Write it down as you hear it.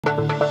By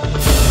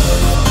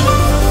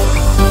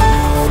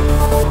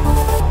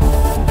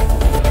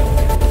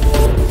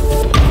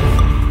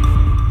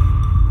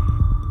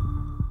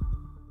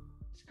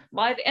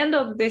the end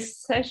of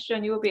this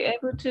session, you'll be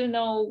able to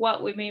know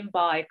what we mean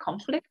by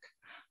conflict,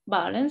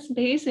 balance,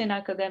 peace in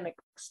academic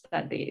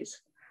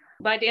studies.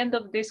 By the end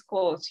of this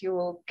course, you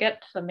will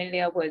get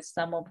familiar with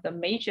some of the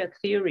major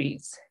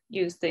theories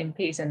used in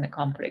peace and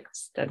conflict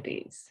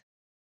studies.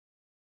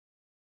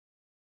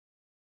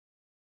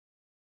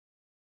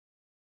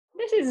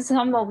 This is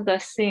some of the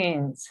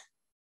scenes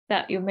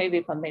that you may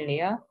be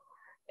familiar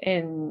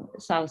in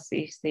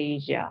Southeast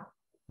Asia.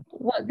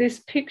 What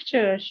this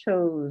picture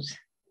shows,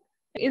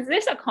 is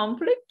this a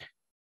conflict?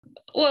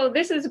 Well,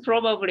 this is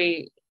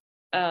probably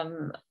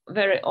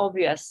very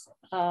obvious.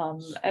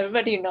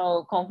 Everybody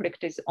knows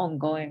conflict is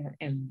ongoing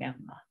in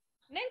Myanmar.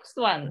 Next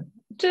one,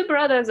 two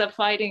brothers are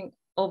fighting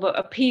over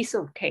a piece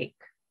of cake.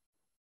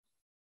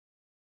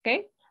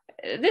 Okay,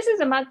 this is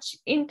a much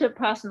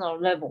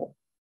interpersonal level,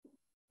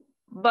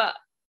 but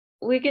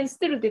we can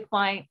still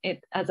define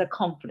it as a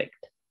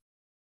conflict.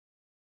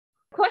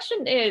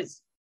 Question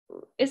is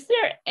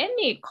there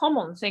any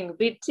common thing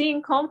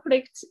between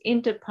conflicts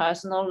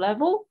interpersonal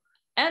level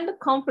and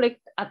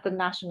conflict at the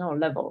national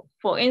level?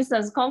 For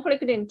instance,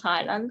 conflict in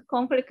Thailand,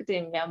 conflict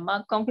in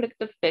Myanmar, conflict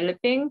in the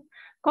Philippines,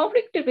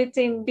 conflict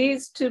between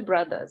these two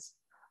brothers.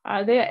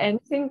 Are there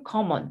anything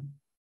common?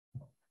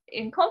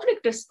 In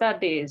conflict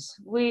studies,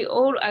 we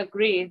all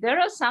agree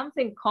there is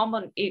something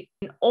common in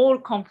all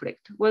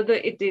conflict, whether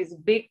it is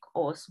big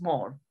or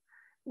small,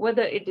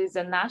 whether it is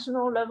a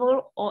national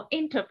level or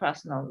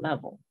interpersonal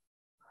level.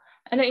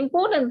 And the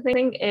important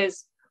thing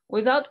is,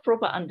 without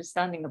proper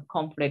understanding of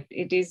conflict,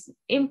 it is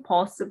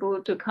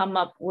impossible to come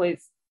up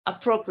with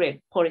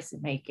appropriate policy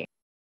making.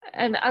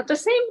 And at the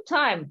same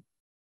time,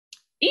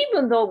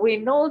 even though we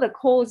know the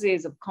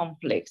causes of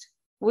conflict,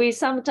 we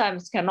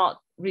sometimes cannot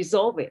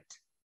resolve it.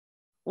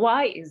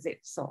 Why is it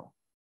so?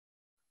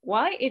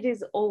 Why it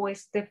is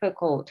always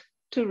difficult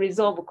to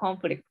resolve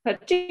conflict,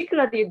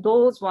 particularly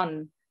those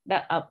ones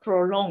that are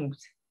prolonged,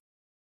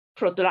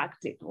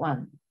 protracted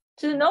ones?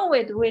 To know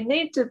it, we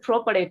need to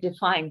properly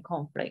define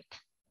conflict.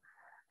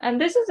 And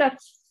this is a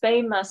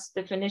famous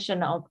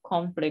definition of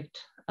conflict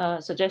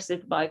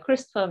suggested by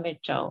Christopher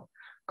Mitchell.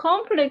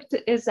 Conflict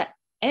is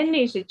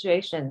any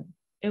situation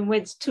in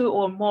which two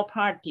or more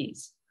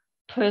parties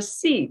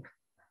perceive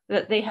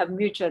that they have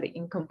mutually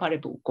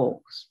incompatible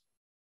goals.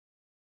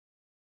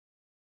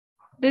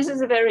 This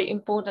is a very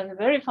important,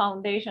 very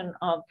foundation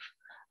of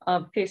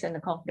peace and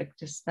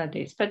conflict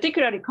studies,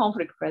 particularly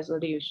conflict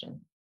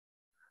resolution,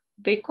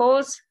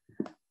 because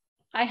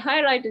I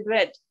highlighted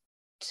red,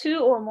 two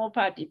or more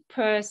parties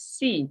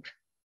perceive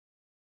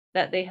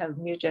that they have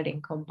mutually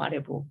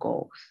incompatible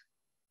goals.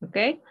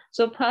 Okay,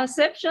 so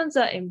perceptions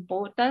are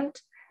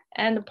important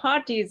and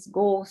parties'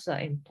 goals are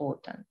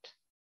important.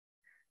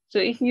 So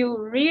if you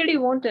really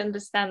want to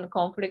understand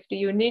conflict,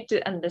 you need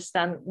to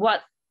understand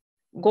what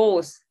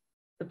goals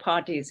the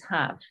parties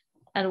have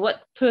and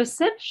what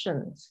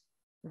perceptions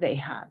they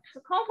have. So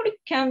conflict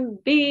can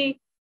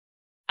be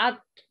at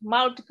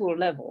multiple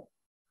levels.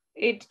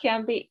 It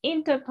can be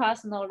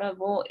interpersonal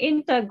level,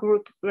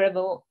 intergroup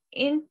level,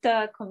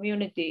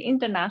 inter-community,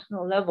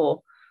 international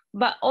level,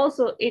 but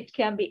also it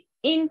can be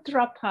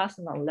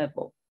intrapersonal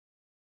level.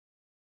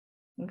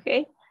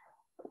 Okay,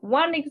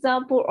 one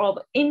example of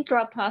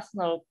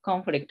intrapersonal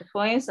conflict,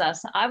 for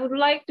instance, I would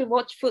like to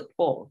watch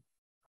football,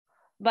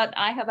 but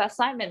I have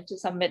assignment to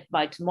submit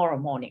by tomorrow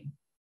morning.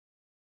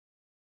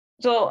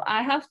 So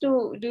I have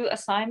to do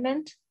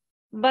assignment,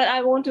 but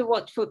I want to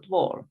watch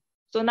football.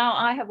 So now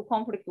I have a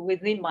conflict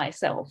within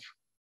myself,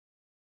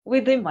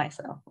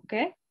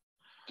 okay?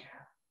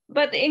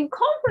 But in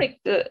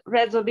conflict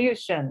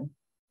resolution,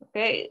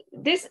 okay,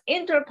 this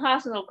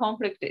interpersonal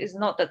conflict is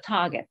not the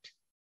target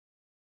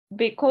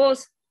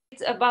because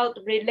it's about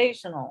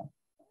relational,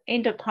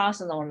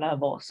 interpersonal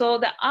level. So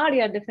the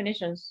earlier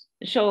definitions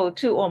show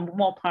two or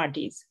more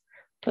parties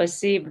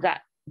perceive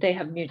that they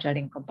have mutually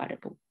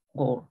incompatible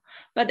goal.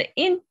 But the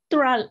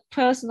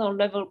intrapersonal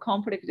level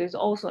conflict is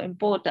also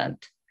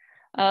important.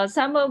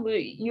 Some of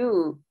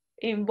you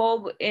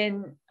involved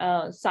in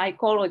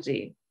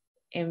psychology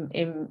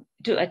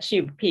to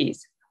achieve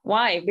peace.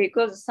 Why?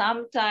 Because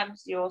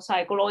sometimes your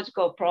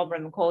psychological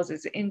problem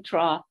causes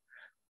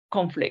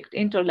intra-conflict,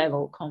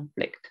 inter-level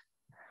conflict.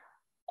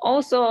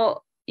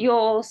 Also,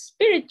 your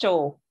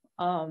spiritual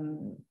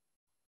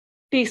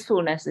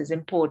peacefulness is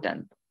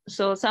important.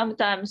 So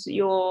sometimes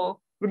your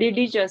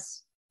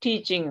religious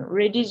teaching,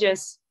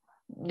 religious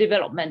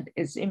development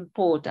is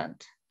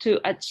important to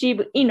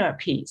achieve inner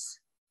peace.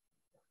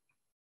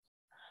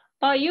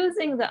 By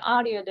using the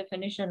earlier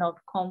definition of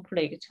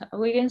conflict,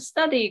 we can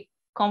study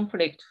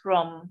conflict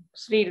from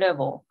 3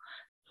 levels.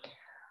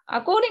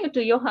 According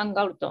to Johan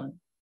Galton,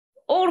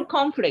 all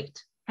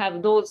conflict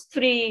have those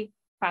 3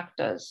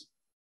 factors.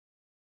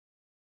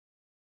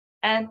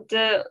 And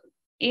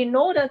in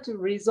order to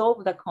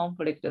resolve the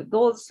conflict,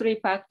 those 3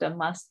 factors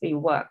must be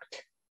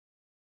worked.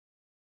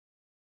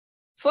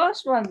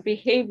 First one,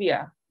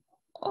 behavior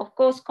of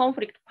course,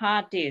 conflict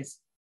parties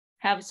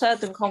have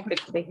certain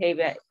conflict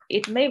behavior.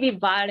 It may be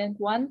violent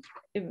one,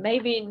 it may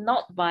be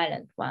not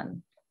violent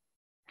one.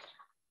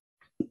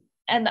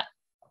 And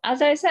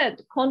as I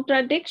said,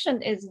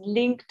 contradiction is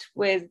linked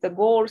with the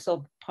goals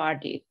of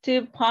party.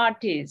 Two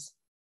parties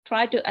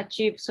try to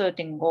achieve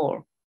certain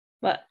goal,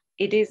 but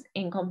it is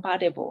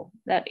incompatible.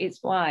 That is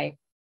why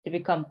they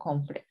become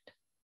conflict.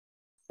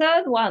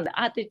 Third one,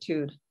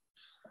 attitude.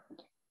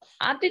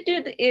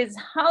 Attitude is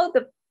how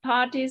the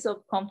parties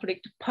of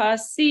conflict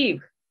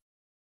perceive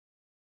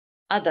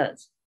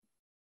others.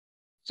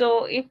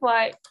 So if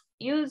I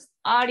use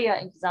earlier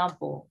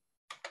example,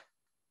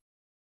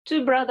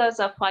 two brothers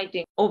are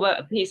fighting over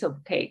a piece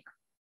of cake.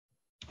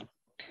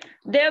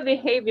 Their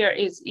behavior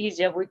is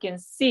easier. We can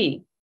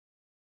see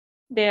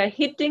they're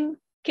hitting,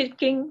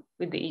 kicking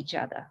with each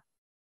other.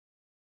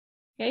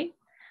 Okay?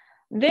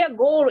 Their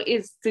goal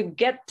is to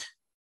get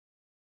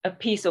a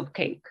piece of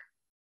cake.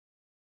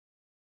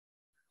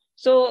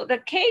 So the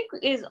cake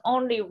is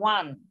only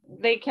one.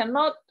 They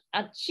cannot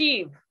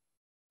achieve,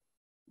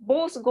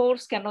 both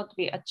goals cannot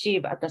be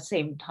achieved at the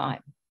same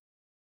time.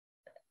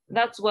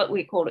 That's what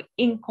we call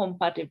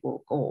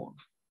incompatible goal.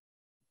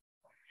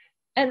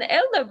 An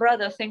elder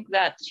brother thinks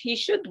that he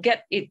should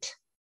get it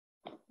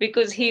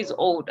because he's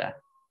older.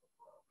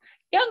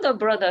 Younger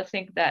brother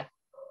thinks that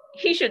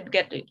he should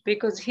get it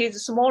because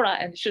he's smaller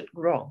and should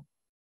grow.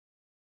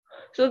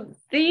 So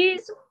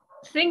these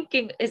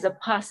thinking is a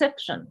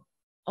perception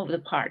of the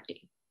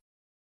party.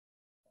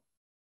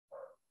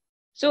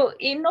 So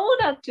in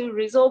order to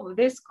resolve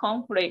this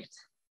conflict,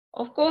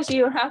 of course,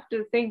 you have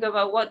to think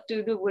about what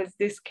to do with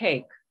this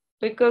cake,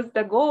 because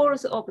the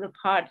goals of the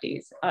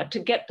parties are to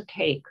get the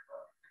cake.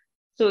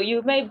 So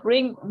you may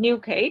bring new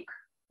cake,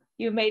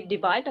 you may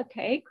divide a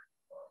cake.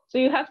 So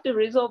you have to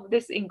resolve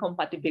this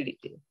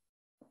incompatibility.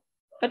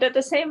 But at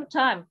the same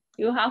time,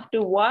 you have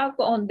to work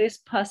on this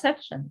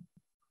perception.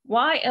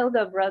 Why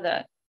elder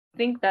brother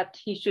think that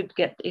he should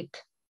get it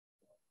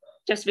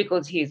just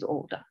because he's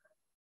older?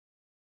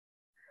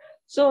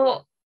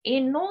 So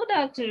in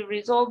order to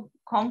resolve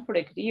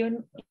conflict,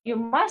 you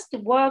must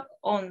work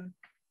on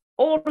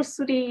all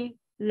three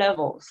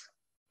levels: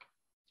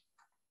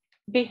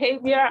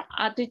 behavior,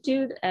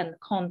 attitude, and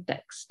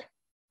context.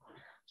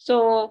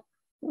 So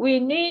we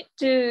need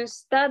to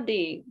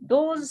study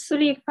those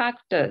three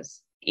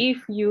factors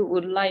if you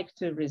would like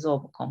to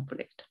resolve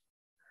conflict.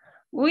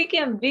 We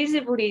can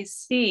visibly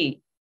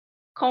see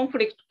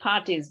conflict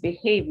parties'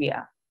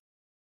 behavior,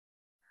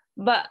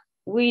 but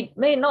we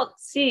may not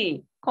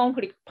see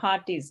conflict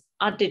parties'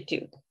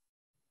 attitude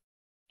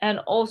and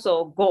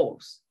also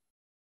goals.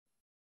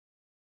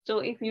 So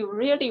if you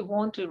really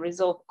want to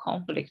resolve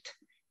conflict,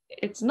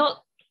 it's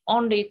not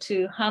only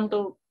to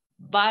handle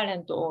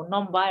violent or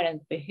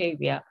non-violent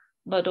behavior,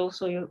 but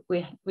also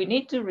we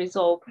need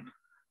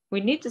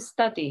to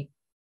study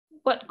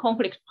what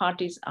conflict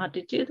parties'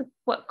 attitude,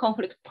 what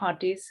conflict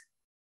parties'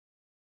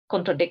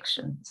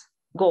 contradictions,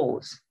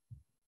 goals.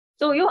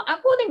 So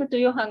according to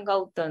Johan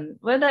Galton,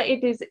 whether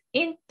it is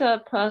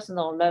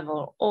interpersonal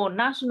level or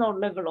national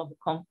level of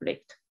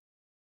conflict,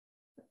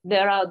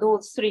 there are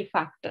those three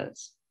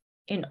factors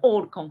in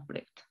all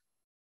conflict.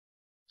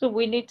 So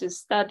we need to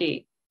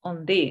study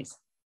on these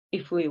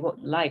if we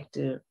would like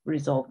to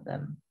resolve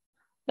them.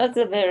 That's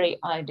the very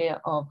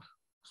idea of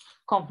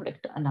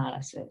conflict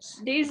analysis.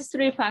 These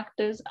three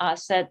factors are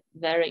said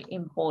very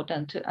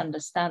important to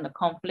understand the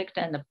conflict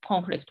and the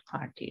conflict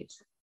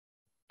parties.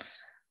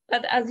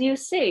 But as you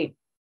see,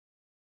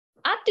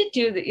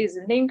 attitude is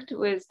linked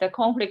with the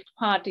conflict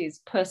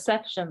party's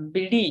perception,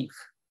 belief,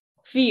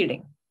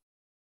 feeling.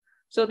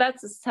 So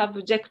that's a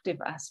subjective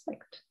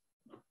aspect.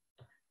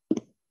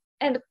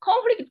 And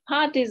conflict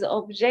parties'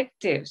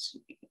 objectives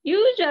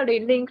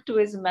usually linked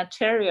with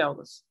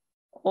materials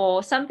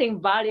or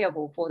something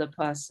valuable for the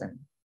person,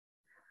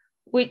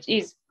 which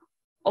is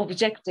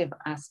objective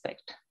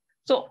aspect.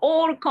 So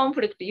all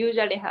conflict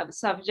usually have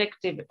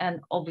subjective and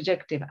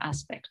objective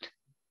aspect.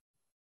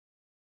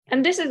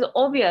 And this is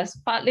obvious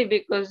partly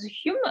because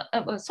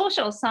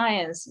social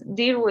science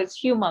deal with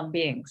human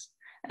beings,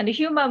 and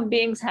human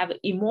beings have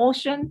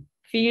emotion,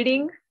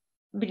 feeling,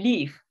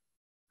 belief.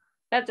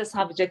 That's a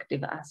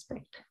subjective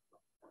aspect.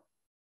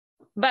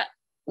 But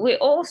we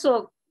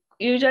also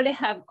usually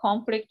have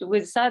conflict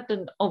with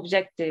certain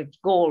objective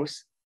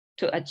goals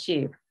to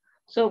achieve.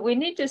 So we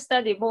need to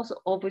study both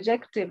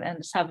objective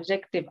and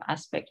subjective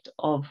aspect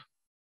of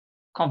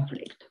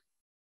conflict.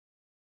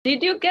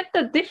 Did you get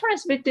the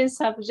difference between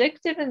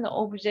subjective and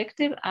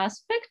objective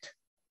aspect?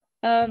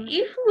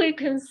 If we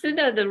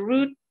consider the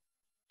root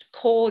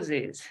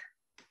causes,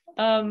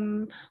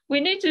 we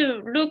need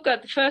to look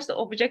at first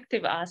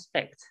objective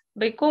aspect,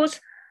 because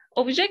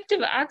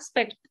objective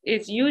aspect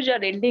is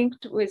usually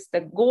linked with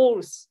the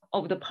goals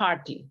of the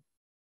party.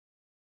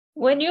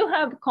 When you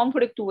have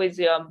conflict with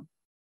your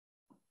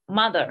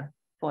mother,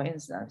 for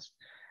instance,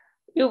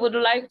 you would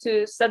like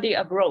to study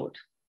abroad.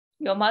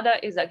 Your mother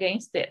is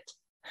against it.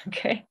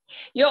 Okay,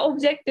 your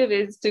objective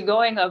is to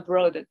going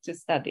abroad to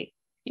study.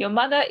 Your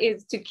mother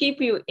is to keep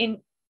you in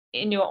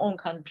your own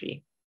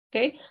country.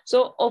 Okay,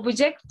 so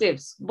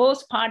objectives,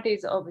 both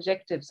parties'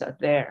 objectives are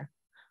there,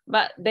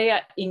 but they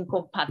are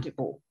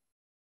incompatible.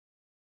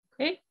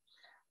 Okay,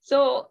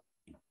 so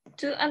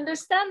to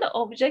understand the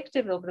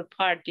objective of the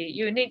party,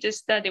 you need to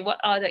study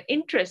what are the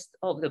interests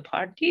of the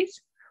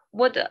parties,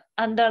 what the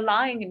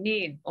underlying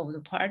need of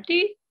the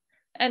party,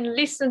 and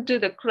listen to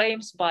the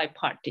claims by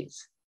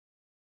parties.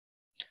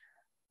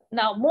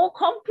 Now, more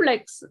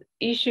complex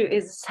issue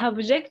is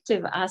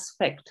subjective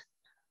aspect,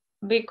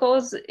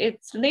 because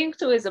it's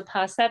linked with a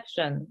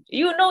perception.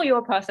 You know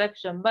your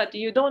perception, but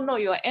you don't know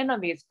your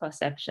enemy's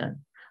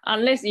perception.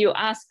 Unless you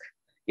ask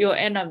your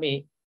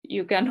enemy,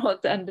 you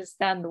cannot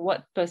understand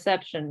what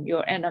perception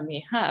your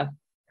enemy have.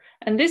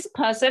 And this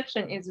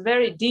perception is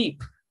very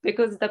deep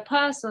because the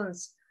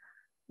person's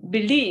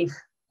belief,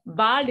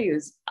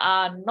 values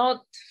are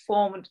not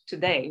formed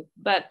today,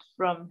 but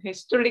from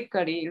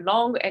historically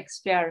long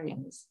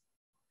experience.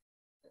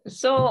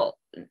 So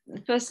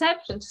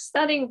perception,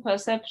 studying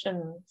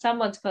perception,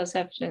 someone's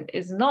perception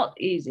is not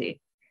easy.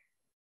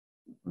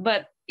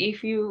 But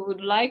if you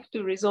would like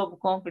to resolve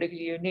conflict,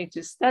 you need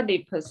to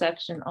study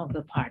perception of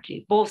the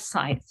party, both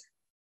sides.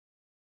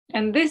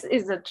 And this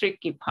is a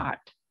tricky part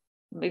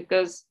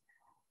because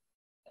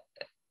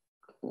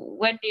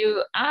when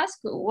you ask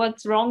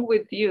what's wrong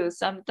with you,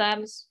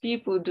 sometimes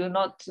people do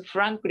not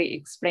frankly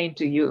explain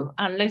to you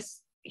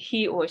unless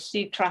he or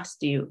she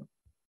trusts you,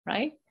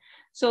 right?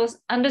 So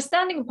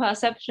understanding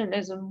perception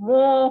is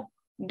more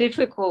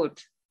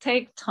difficult,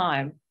 take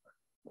time,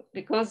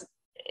 because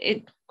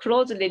it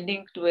closely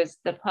linked with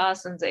the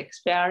person's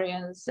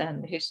experience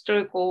and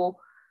historical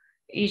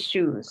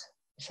issues,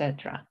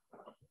 etc.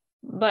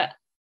 But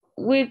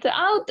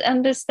without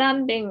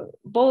understanding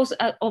both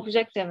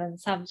objective and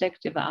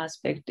subjective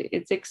aspect,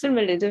 it's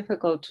extremely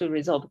difficult to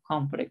resolve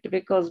conflict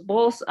because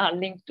both are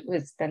linked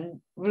with the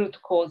root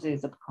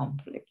causes of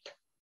conflict.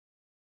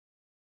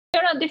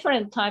 There are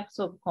different types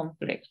of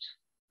conflict.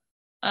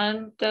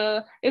 And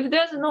if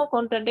there's no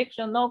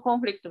contradiction, no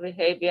conflict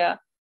behavior,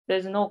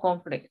 there's no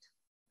conflict.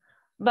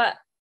 But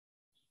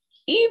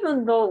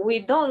even though we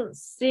don't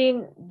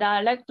see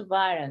direct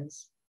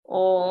violence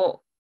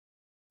or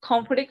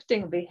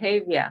conflicting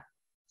behavior,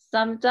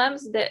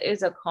 sometimes there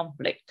is a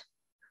conflict.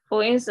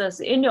 For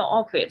instance, in your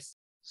office,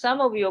 some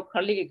of your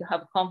colleagues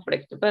have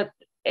conflict, but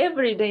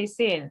everyday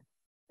scene,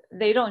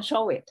 they don't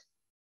show it.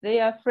 They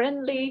are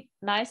friendly,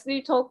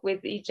 nicely talk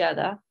with each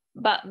other,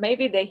 but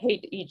maybe they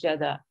hate each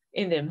other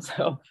in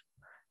themselves,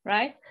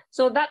 right?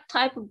 So that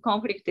type of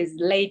conflict is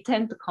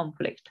latent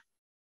conflict.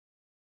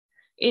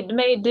 It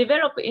may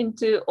develop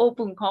into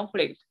open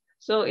conflict.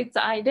 So it's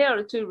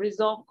ideal to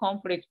resolve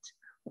conflict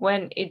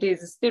when it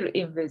is still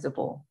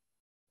invisible,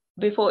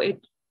 before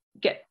it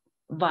gets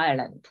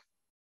violent.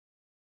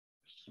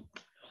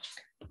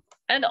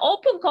 And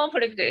open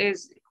conflict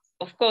is,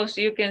 of course,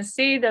 you can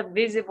see the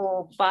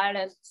visible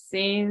violent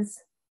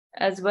scenes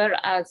as well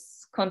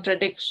as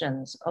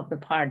contradictions of the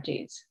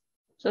parties.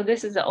 So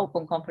this is an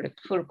open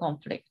conflict, full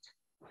conflict.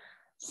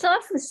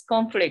 Surface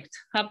conflict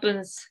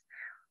happens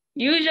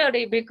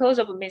usually because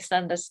of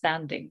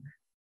misunderstanding.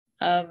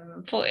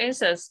 For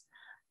instance,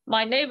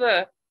 my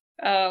neighbor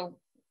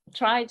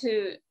tried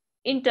to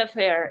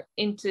interfere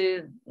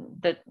into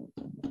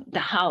the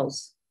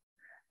house.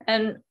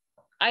 And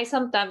I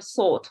sometimes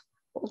thought,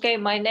 okay,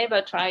 my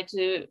neighbor tried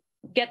to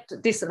get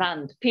this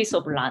land, piece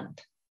of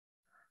land.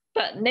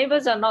 But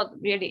neighbors are not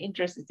really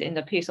interested in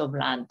the piece of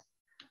land.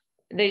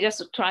 They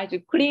just try to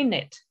clean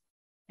it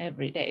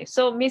every day.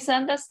 So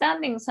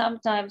misunderstanding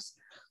sometimes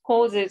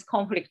causes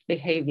conflict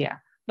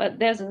behavior, but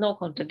there's no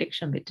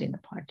contradiction between the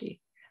party.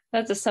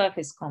 That's a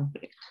surface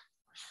conflict.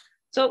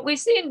 So we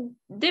see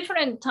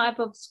different types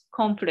of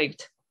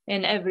conflict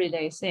in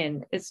everyday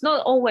scene. It's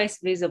not always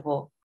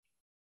visible.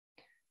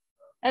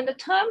 And the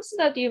terms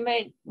that you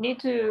may need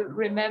to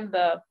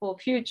remember for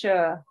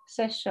future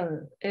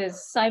session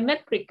is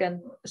symmetric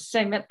and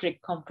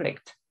asymmetric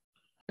conflict.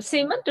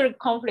 Symmetric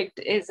conflict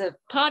is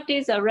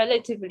parties are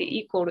relatively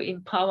equal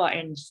in power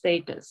and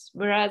status,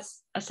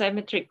 whereas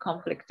asymmetric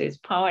conflict is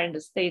power and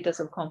the status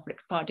of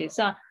conflict parties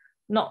are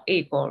not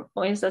equal.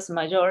 For instance,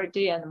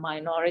 majority and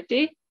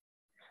minority.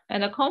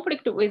 And a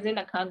conflict within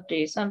a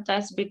country,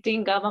 sometimes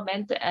between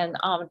government and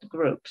armed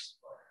groups.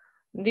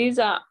 These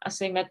are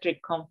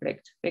asymmetric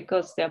conflict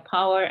because their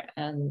power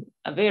and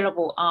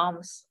available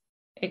arms,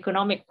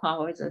 economic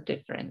powers are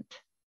different.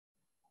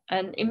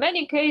 And in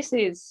many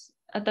cases,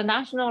 at the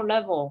national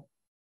level,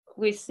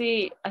 we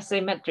see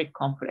asymmetric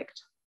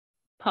conflict.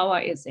 Power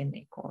is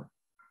unequal.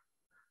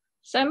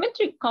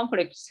 Symmetric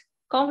conflicts,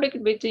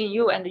 conflict between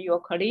you and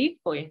your colleague,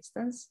 for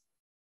instance.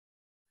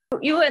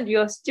 You and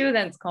your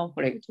students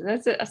conflict,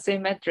 that's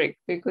asymmetric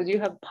because you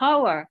have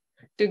power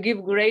to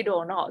give grade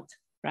or not,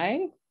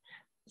 right?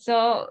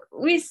 So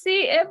we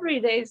see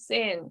everyday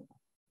scene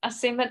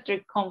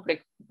asymmetric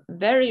conflict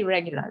very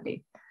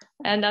regularly.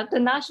 And at the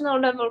national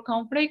level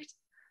conflict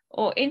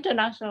or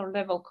international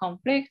level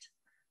conflict,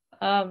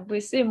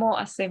 we see more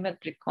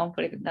asymmetric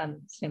conflict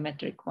than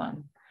symmetric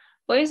one.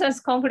 For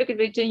instance, conflict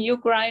between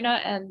Ukraine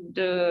and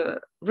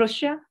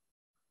Russia.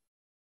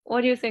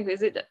 What do you think?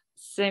 Is it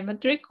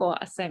symmetric or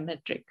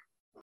asymmetric?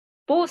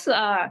 Both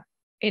are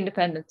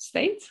independent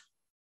states.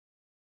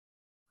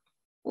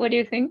 What do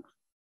you think?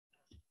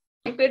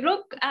 If we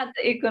look at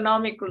the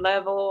economic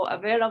level,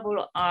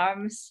 available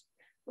arms,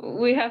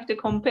 we have to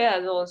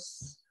compare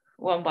those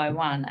one by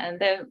one, and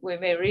then we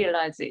may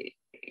realize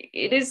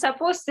it is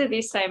supposed to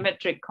be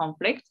symmetric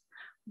conflict,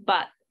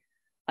 but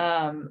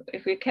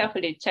if we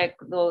carefully check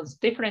those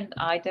different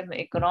items,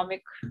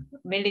 economic,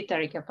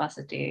 military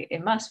capacity,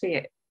 it must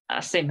be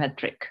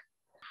asymmetric.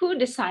 Who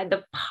decide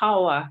the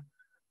power?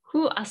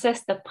 Who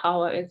assess the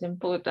power is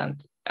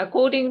important.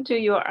 According to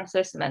your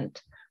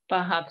assessment,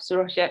 perhaps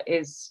Russia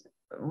is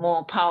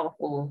more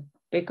powerful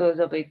because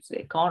of its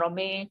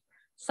economy,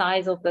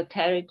 size of the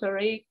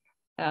territory,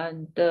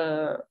 and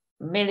the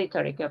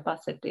military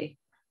capacity.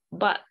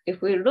 But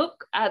if we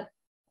look at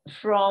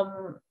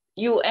from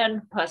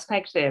UN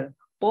perspective,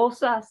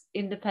 both as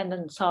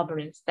independent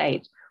sovereign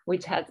states,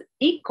 which has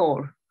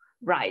equal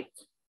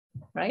rights,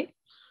 right?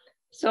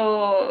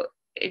 So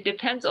it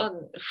depends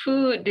on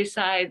who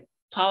decides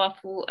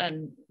powerful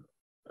and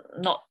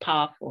not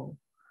powerful.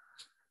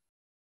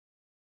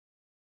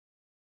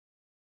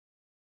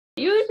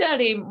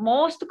 Usually,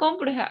 most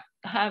conflicts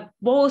have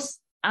both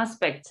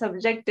aspects,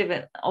 subjective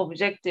and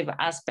objective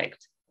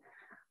aspects.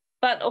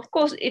 But of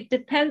course, it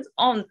depends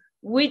on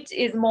which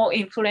is more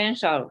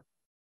influential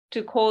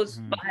to cause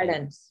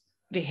violence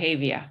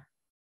behavior.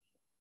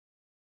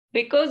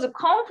 Because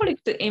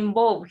conflict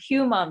involves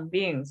human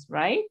beings,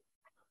 right?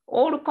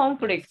 All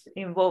conflicts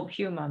involve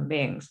human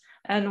beings.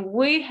 And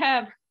we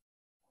have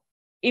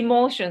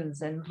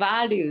emotions and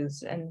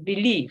values and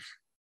belief.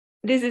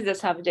 This is the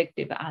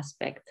subjective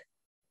aspect.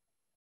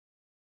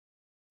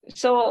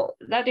 So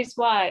that is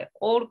why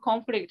all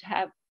conflict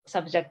have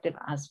subjective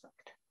aspect.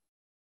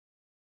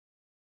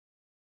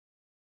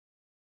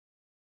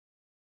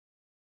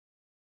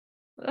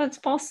 That's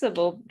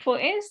possible. For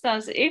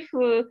instance, if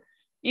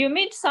you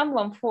meet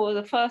someone for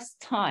the first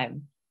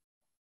time,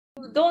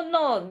 you don't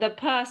know the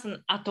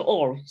person at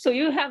all. So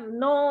you have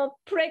no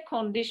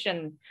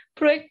precondition,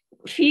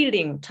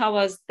 pre-feeling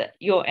towards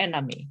your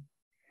enemy.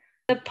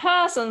 The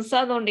person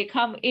suddenly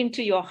come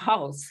into your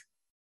house.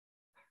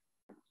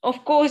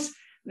 Of course,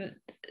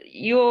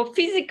 you're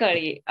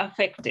physically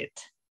affected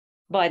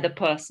by the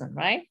person,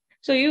 right?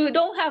 So you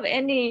don't have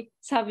any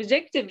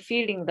subjective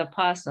feeling the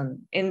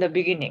person in the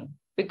beginning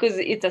because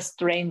it's a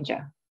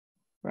stranger,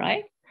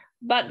 right?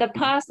 But the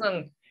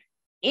person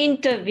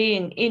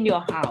intervene in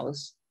your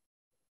house.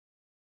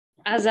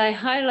 As I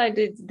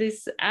highlighted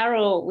this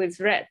arrow with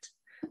red,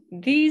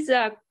 these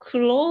are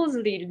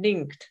closely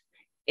linked.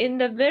 In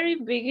the very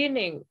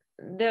beginning,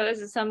 there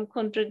is some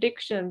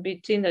contradiction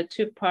between the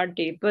two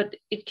parties, but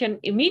it can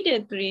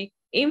immediately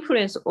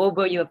influence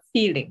over your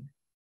feeling.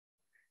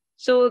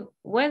 So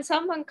when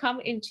someone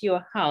comes into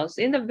your house,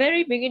 in the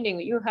very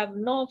beginning, you have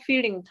no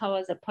feeling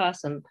towards a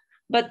person,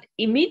 but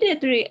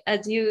immediately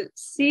as you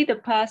see the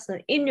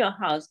person in your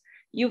house,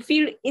 you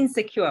feel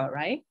insecure,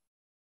 right?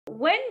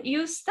 When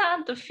you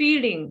start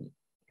feeling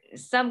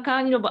some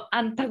kind of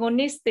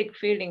antagonistic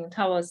feeling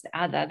towards the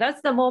other,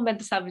 that's the moment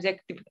the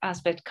subjective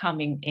aspect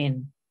coming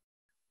in.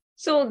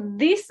 So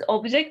these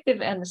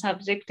objective and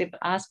subjective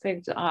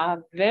aspects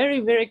are very,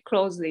 very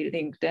closely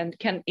linked and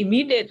can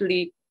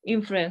immediately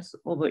influence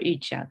over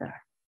each other.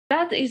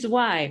 That is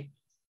why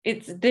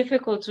it's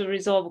difficult to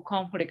resolve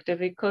conflict,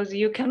 because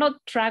you cannot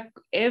track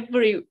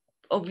every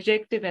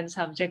objective and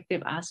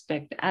subjective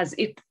aspect as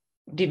it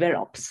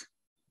develops.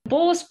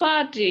 Both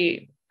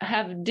parties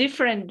have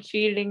different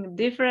feeling,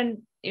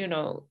 different,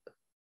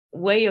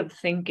 way of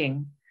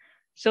thinking.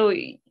 So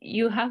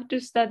you have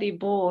to study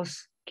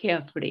both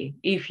carefully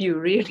if you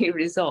really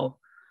resolve.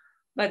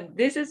 But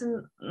this is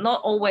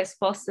not always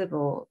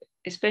possible,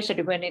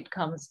 especially when it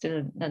comes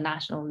to the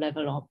national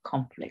level of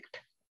conflict.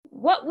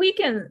 What we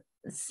can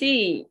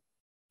see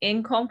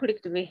in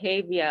conflict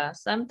behavior,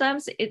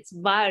 sometimes it's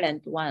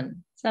violent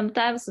one,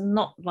 sometimes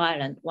not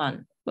violent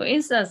one. For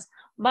instance,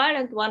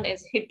 violent one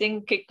is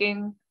hitting,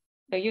 kicking,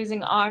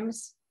 using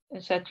arms,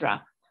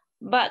 etc.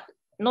 But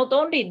not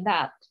only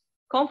that,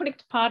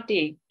 conflict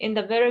party in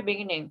the very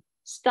beginning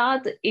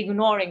start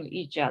ignoring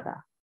each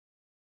other.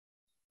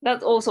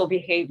 That's also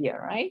behavior,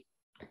 right?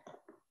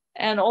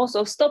 And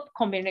also stop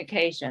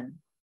communication.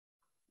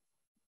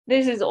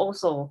 This is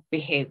also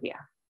behavior.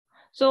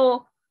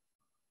 So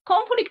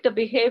conflict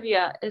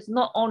behavior is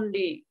not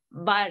only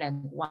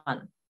violent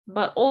one,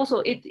 but also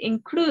it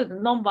includes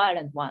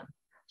non-violent one.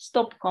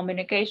 Stop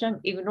communication,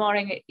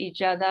 ignoring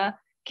each other,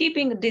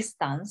 keeping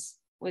distance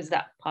with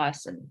that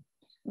person.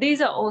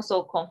 These are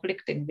also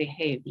conflicting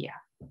behavior.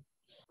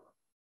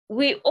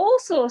 We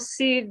also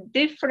see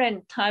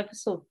different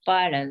types of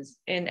violence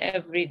in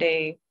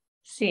everyday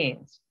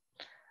scenes.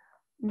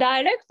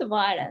 Direct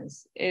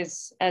violence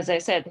is, as I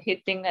said,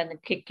 hitting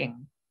and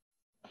kicking.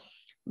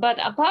 But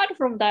apart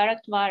from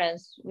direct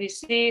violence, we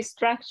see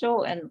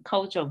structural and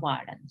cultural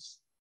violence.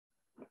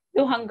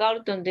 Johan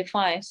Galton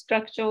defines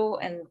structural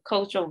and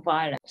cultural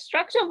violence.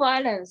 Structural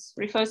violence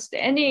refers to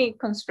any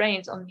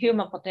constraints on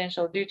human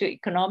potential due to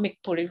economic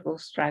political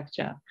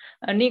structure,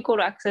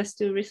 unequal access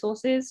to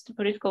resources, to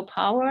political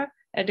power,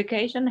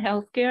 education,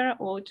 healthcare,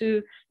 or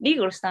to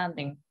legal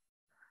standing.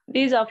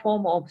 These are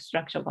forms of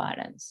structural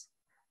violence,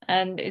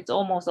 and it's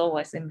almost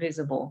always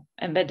invisible,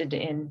 embedded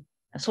in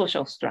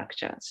social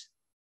structures.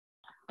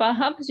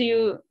 Perhaps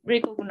you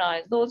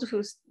recognize, those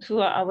who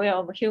are aware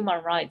of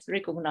human rights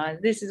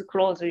recognize this is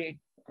closely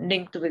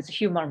linked with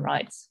human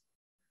rights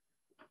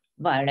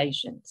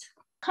violations.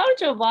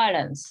 Cultural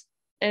violence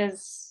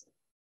is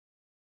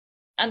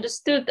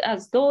understood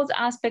as those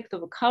aspects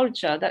of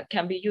culture that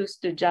can be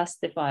used to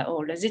justify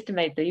or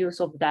legitimate the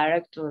use of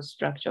direct or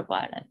structural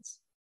violence.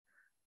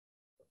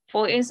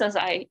 For instance,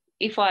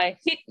 if I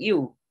hit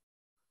you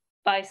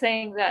by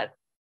saying that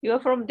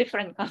you're from a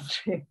different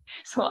country,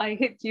 so I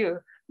hit you,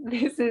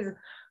 this is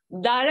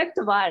direct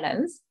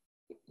violence.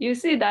 You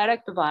see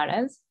direct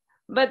violence.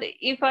 But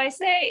if I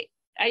say,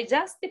 I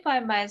justify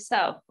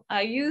myself,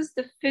 I use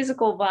the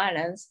physical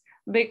violence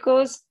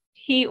because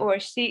he or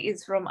she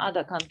is from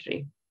other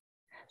country.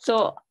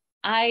 So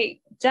I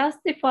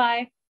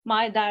justify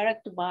my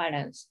direct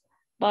violence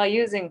by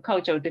using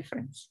cultural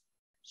difference.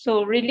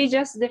 So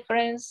religious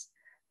difference,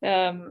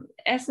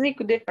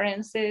 ethnic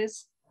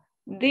differences,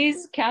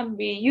 these can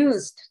be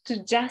used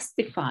to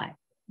justify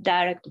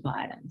direct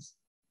violence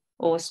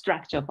or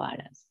structural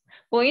violence.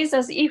 For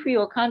instance, if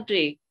your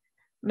country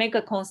make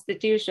a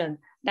constitution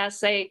that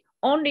say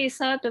only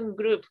certain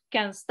group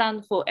can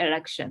stand for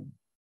election,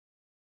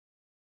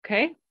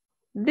 okay?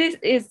 This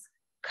is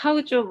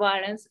cultural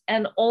violence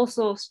and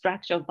also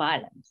structural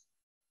violence.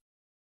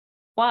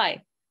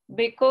 Why?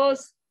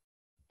 Because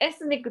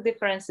ethnic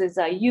differences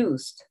are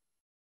used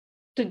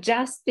to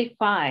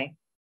justify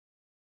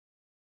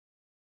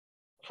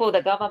for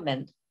the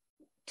government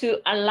to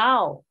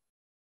allow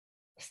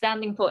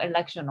standing for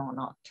election or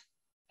not.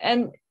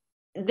 And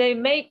they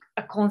make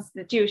a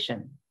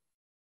constitution.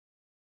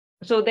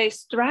 So they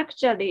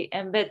structurally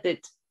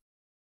embedded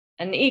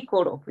an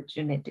equal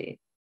opportunity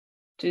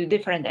to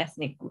different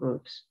ethnic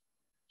groups.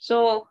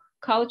 So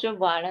cultural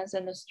violence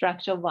and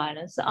structural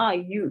violence are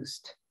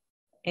used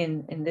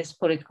in this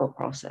political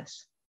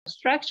process.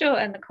 Structural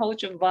and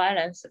cultural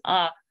violence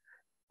are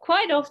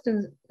quite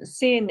often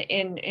seen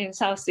in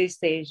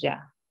Southeast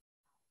Asia.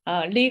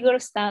 Legal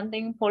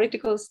standing,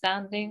 political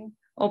standing,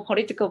 or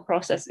political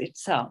process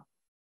itself,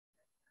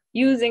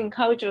 using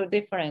cultural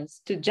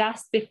difference to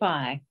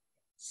justify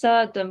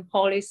certain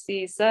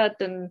policy,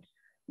 certain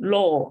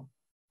law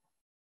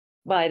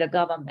by the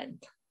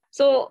government.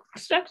 So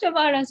structural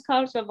violence,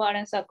 cultural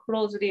violence are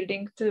closely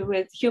linked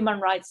with human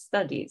rights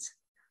studies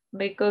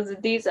because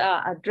these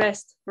are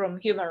addressed from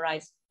human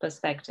rights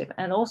perspective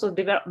and also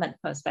development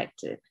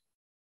perspective.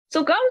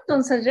 So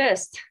Galton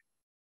suggests,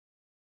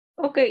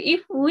 okay,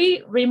 if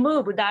we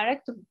remove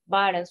direct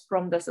violence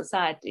from the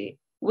society,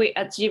 we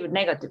achieve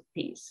negative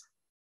peace.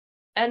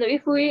 And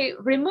if we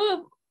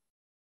remove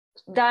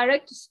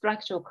direct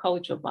structural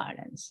cultural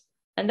violence,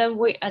 and then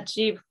we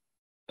achieve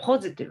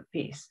positive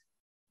peace.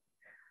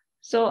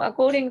 So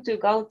according to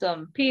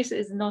Galton, peace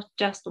is not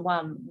just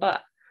one,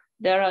 but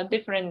there are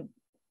different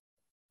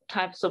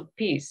types of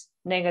peace,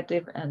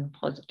 negative and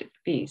positive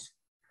peace.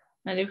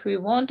 And if we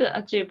want to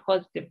achieve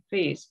positive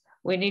peace,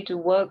 we need to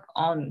work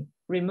on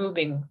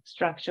removing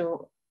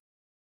structural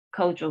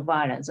cultural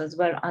violence as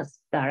well as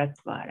direct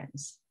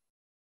violence.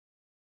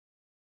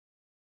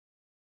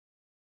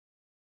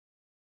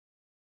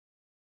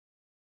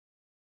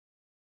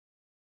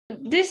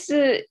 This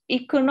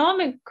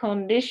economic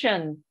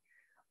condition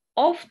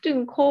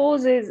often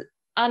causes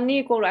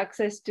unequal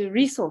access to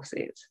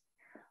resources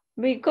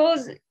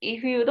because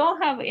if you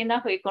don't have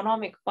enough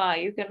economic power,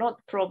 you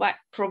cannot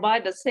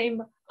provide the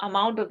same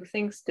amount of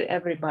things to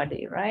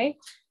everybody, right?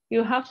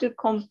 You have to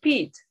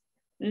compete,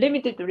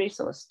 limited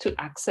resource to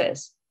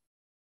access.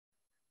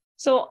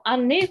 So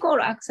unequal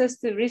access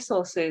to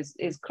resources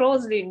is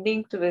closely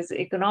linked with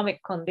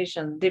economic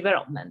condition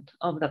development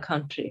of the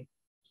country.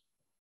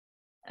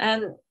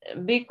 And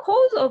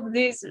because of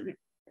these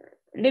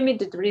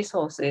limited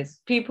resources,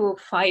 people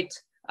fight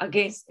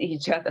against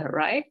each other,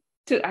 right?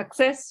 To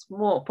access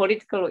more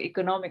political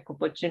economic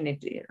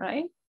opportunity,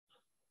 right?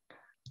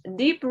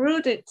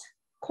 Deep-rooted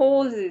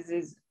causes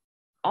is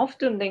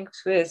often linked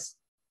with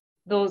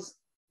those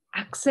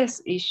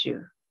access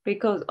issues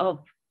because of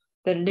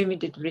the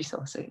limited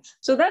resources.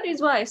 So that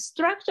is why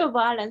structural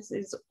violence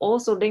is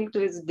also linked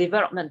with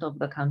development of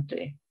the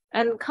country.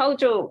 And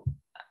culture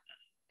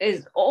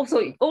is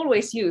also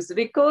always used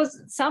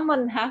because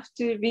someone has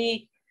to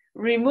be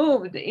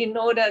removed in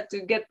order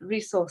to get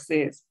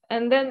resources.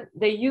 And then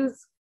they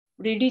use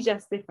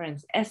religious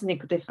difference,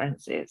 ethnic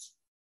differences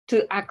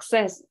to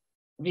access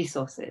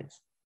resources.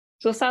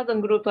 So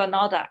certain groups are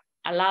not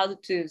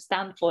allowed to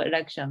stand for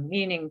election,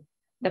 meaning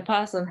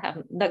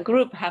the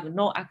group have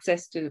no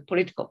access to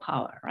political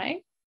power,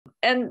 right?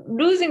 And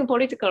losing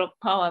political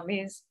power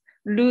means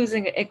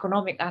losing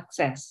economic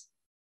access.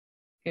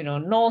 You know,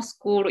 no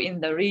school in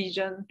the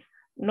region,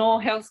 no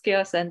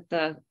healthcare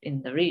center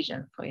in the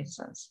region, for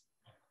instance.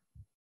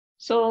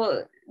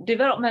 So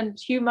development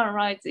human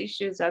rights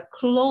issues are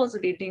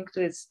closely linked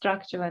with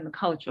structural and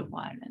cultural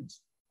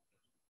violence.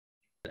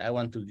 I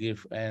want to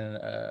give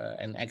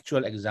an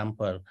actual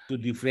example to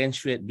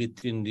differentiate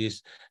between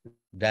this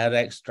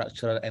direct,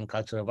 structural, and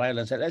cultural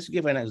violence. And let's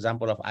give an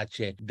example of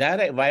Aceh.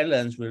 Direct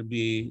violence will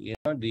be,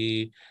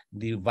 the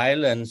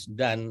violence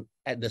done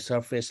at the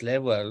surface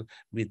level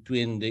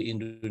between the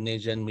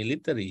Indonesian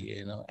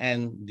military,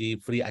 and the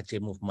Free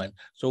Aceh movement.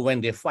 So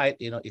when they fight,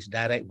 it's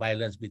direct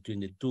violence between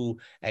the two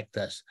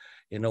actors.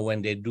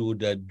 When they do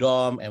the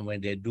DOM and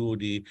when they do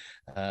the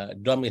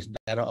DOM is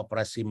Daerah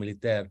Operasi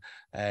Militer,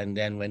 and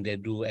then when they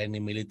do any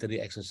military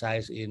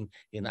exercise in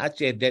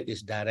Aceh, that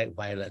is direct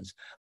violence.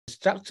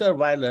 Structural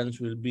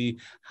violence will be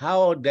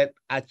how that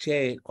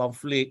Aceh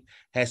conflict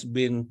has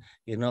been,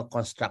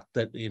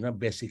 constructed,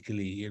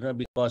 basically,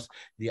 because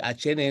the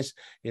Acehnese,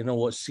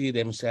 would see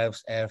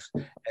themselves as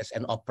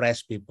an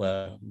oppressed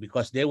people,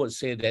 because they would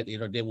say that,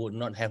 they would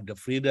not have the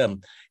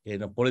freedom,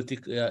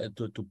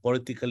 to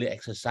politically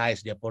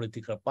exercise their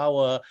political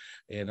power.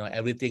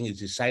 Everything is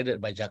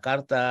decided by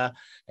Jakarta,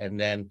 and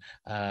then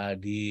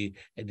the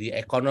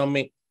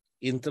economic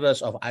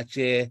interest of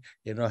Aceh,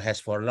 has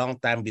for a long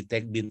time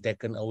been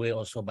taken away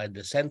also by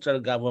the central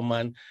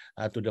government,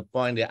 to the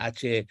point that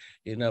Aceh,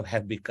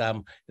 have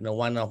become,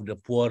 one of the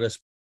poorest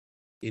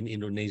in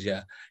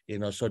Indonesia.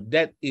 So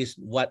that is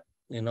what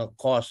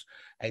caused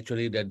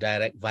actually the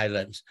direct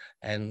violence,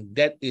 and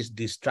that is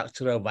the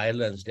structural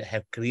violence that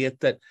have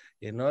created,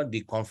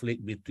 the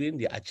conflict between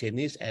the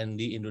Acehnese and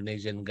the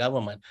Indonesian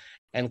government.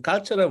 And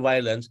cultural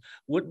violence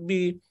would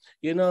be,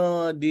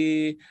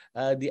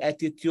 the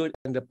attitude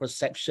and the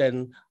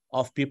perception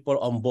of people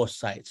on both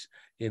sides,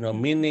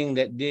 meaning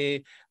that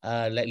they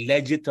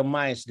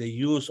legitimize the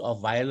use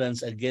of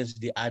violence against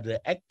the other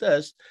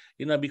actors,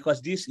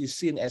 because this is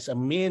seen as a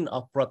mean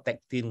of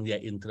protecting their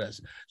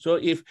interests. So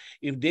if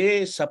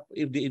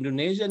the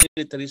Indonesian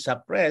military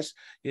suppress,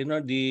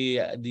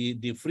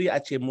 the Free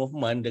Aceh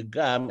movement, the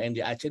GAM and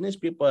the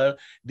Acehnese people,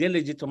 they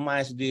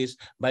legitimize this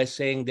by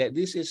saying that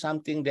this is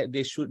something that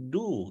they should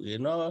do,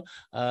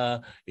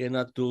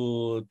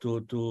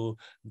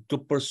 to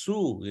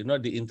pursue,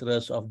 the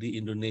interests of the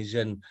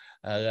Indonesian,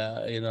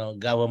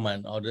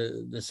 government or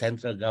the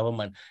central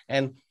government.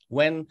 And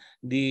when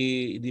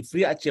the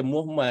Free Aceh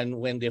movement,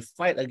 when they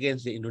fight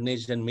against the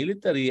Indonesian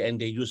military and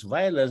they use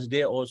violence,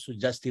 they also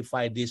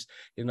justify this,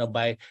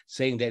 by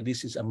saying that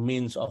this is a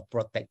means of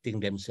protecting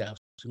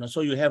themselves.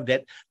 So you have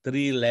that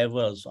three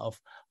levels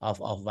of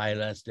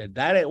violence: the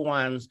direct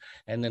ones,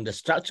 and then the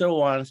structural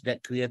ones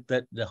that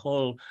created the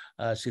whole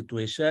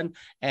situation,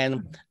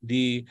 and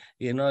the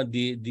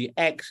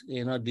acts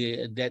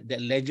that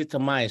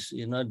legitimize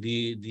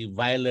the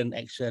violent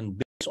action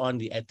based on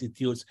the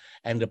attitudes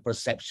and the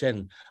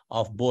perception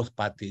of both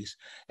parties.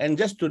 And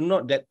just to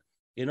note that,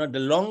 the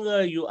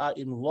longer you are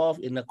involved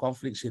in a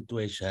conflict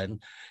situation,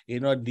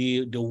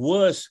 the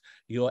worse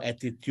your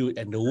attitude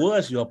and the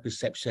worse your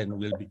perception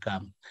will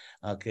become.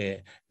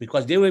 Okay,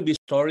 because there will be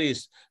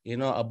stories,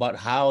 about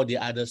how the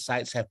other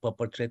sides have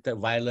perpetrated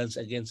violence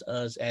against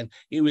us, and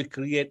it will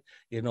create,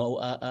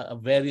 a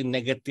very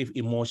negative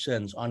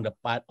emotions on the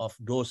part of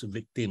those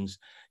victims,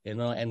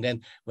 and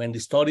then when the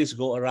stories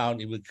go around,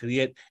 it will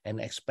create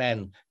and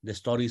expand the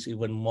stories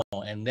even more,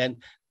 and then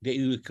they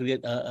will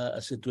create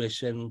a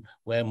situation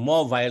where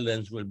more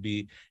violence will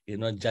be,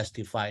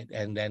 justified,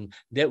 and then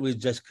that will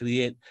just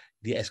create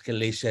the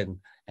escalation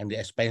and the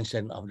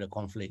expansion of the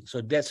conflict.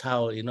 So that's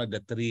how,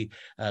 the three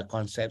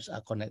concepts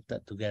are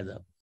connected together.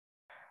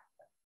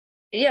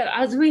 Yeah,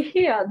 as we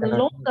hear, the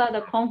longer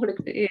the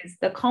conflict is,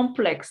 the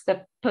complex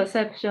the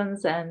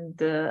perceptions and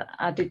the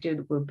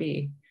attitude will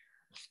be.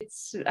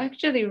 It's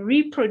actually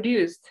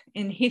reproduced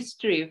in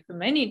history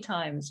many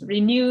times,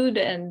 renewed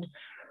and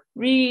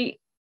reinvented.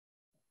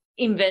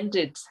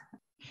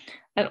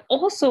 And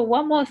also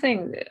one more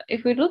thing,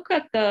 if we look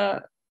at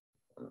the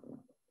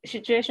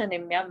situation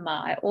in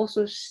Myanmar, I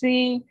also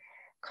see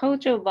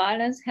cultural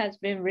violence has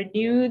been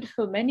renewed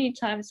for many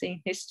times in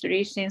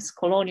history since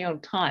colonial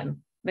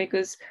time,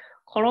 because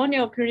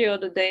colonial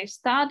period, they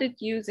started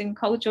using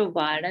cultural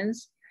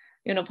violence.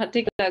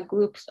 Particular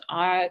groups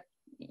are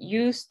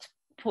used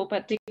for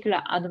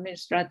particular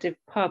administrative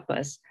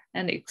purpose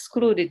and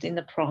excluded in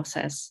the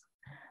process.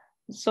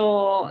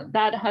 So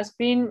that has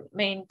been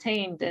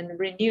maintained and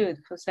renewed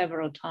for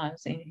several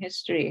times in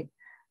history,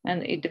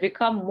 and it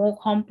become more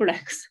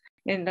complex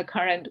in the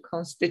current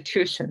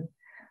constitution.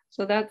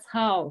 So that's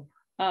how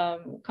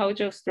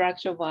cultural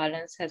structural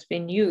violence has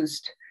been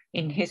used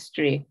in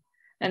history,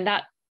 and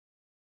that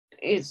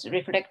is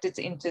reflected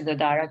into the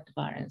direct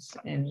violence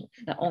in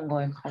the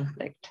ongoing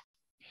conflict.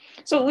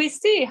 So we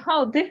see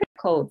how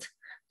difficult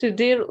to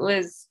deal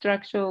with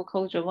structural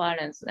cultural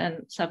violence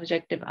and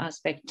subjective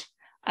aspect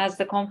as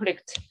the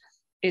conflict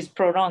is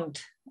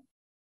prolonged.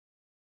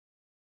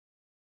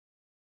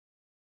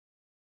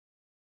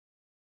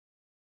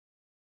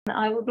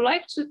 I would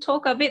like to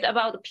talk a bit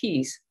about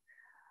peace.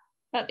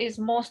 That is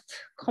most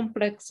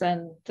complex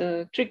and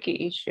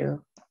tricky issue.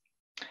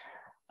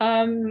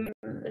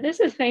 This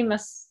is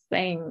famous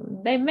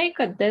thing. They make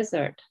a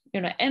desert,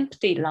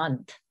 empty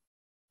land,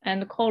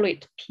 and call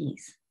it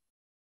peace.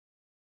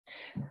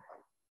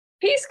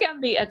 Peace can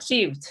be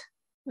achieved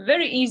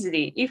very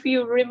easily if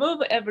you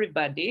remove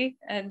everybody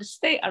and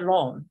stay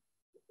alone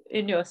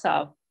in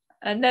yourself,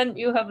 and then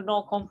you have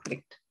no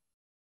conflict,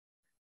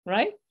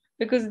 right?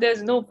 Because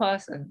there's no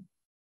person.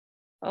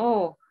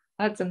 Oh,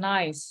 that's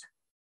nice.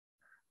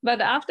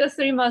 But after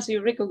 3 months,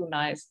 you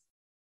recognize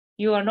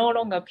you are no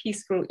longer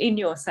peaceful in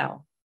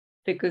yourself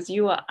because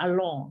you are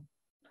alone.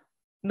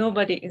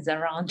 Nobody is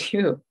around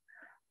you,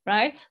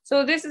 right?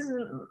 So this is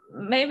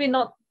maybe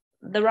not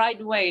the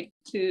right way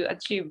to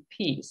achieve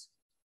peace.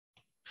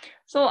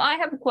 So I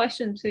have a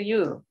question to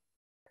you.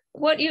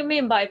 What do you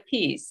mean by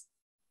peace?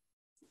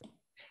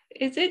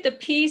 Is it a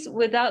peace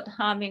without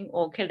harming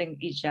or killing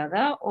each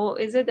other? Or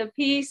is it a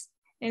peace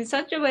in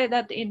such a way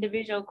that the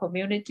individual,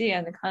 community,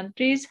 and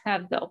countries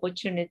have the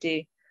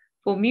opportunity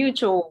for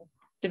mutual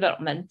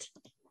development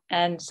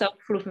and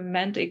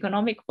self-fulfillment,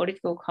 economic,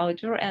 political,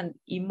 cultural, and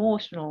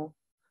emotional,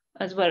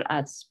 as well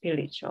as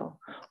spiritual?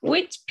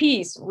 Which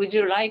peace would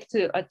you like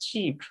to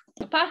achieve?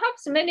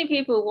 Perhaps many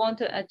people want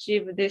to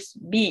achieve this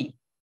B,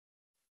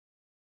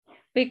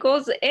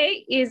 because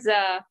A is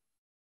a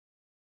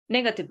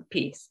negative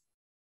peace,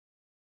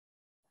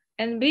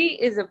 and B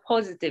is a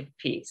positive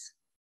peace,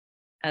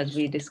 as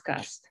we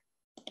discussed.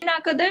 In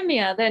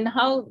academia, then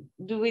how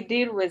do we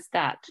deal with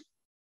that?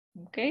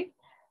 Okay,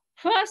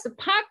 first,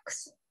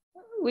 Pax.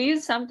 We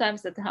use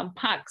sometimes the term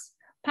Pax.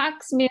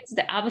 Pax means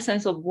the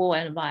absence of war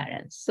and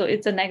violence, so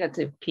it's a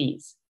negative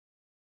peace.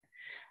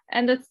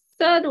 And the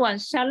third one,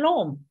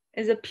 Shalom,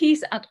 is a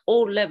peace at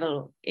all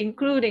levels,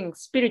 including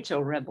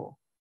spiritual level.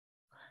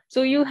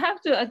 So you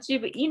have to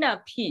achieve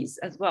inner peace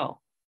as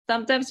well.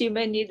 Sometimes you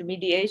may need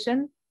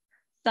mediation.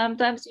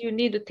 Sometimes you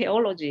need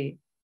theology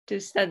to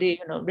study,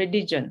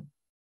 religion,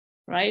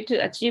 right? To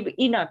achieve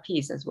inner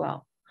peace as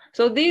well.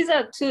 So these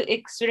are two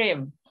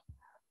extreme,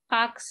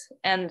 Pax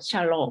and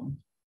Shalom.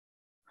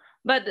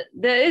 But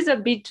there is a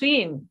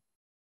between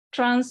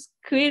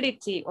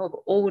tranquility of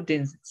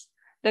audience,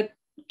 the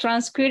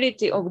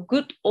tranquility of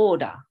good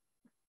order.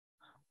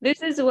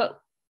 This is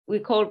what we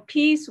call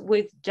peace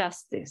with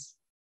justice.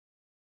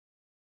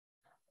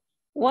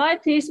 Why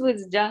peace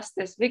with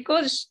justice?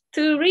 Because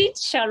to reach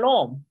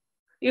Shalom,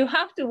 you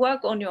have to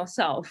work on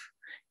yourself,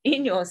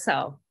 in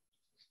yourself.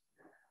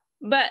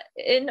 But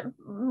in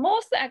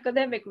most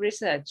academic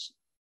research,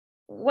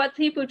 what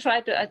people try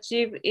to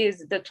achieve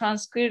is the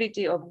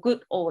tranquility of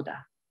good order,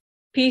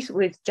 peace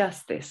with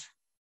justice.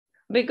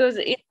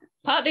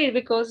 Partly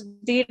because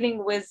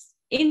dealing with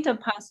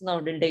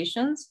interpersonal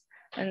relations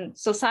and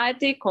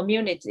society,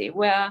 community,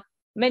 where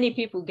many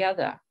people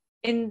gather.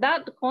 In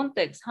that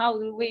context, how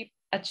do we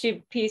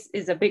achieve peace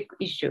is a big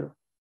issue.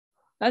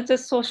 That's a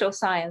social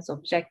science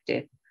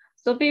objective.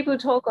 So people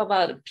talk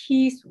about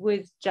peace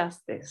with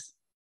justice,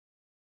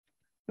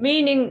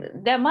 meaning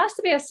there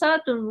must be a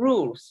certain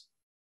rules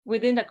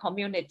within the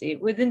community,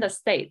 within the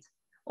state,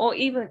 or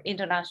even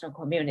international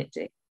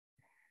community.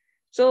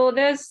 So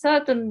there's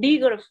certain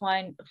legal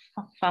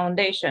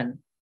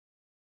foundation.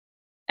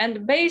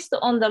 And based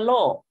on the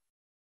law,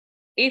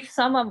 if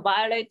someone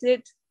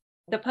violated,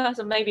 the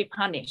person may be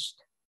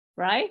punished,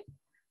 right?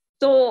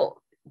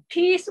 So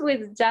peace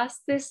with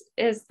justice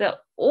is the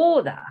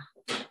order,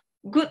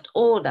 good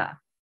order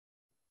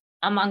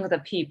among the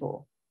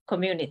people,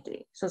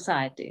 community,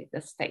 society,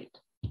 the state.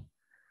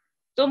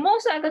 So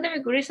most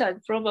academic research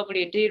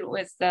probably deal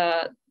with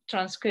the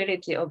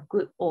tranquility of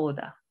good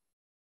order.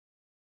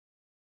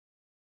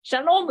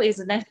 Shalom is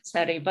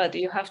necessary, but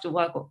you have to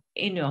work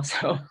in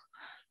yourself,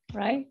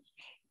 right?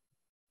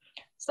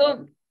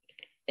 So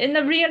in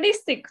a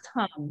realistic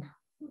term,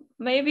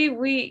 maybe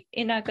we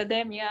in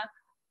academia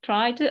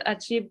try to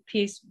achieve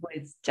peace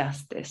with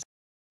justice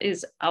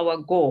is our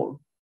goal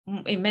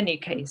in many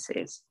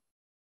cases.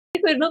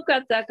 If we look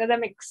at the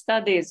academic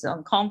studies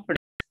on conflict,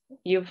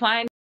 you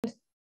find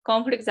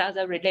conflicts as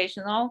a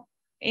relational,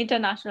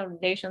 international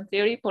relation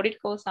theory,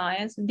 political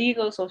science,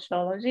 legal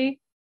sociology,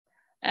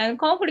 and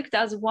conflict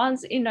as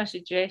one's inner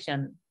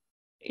situation.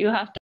 You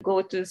have to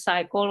go to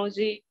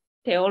psychology,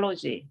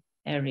 theology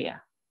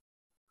area.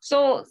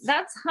 So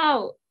that's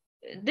how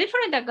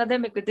different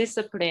academic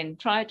disciplines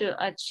try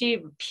to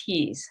achieve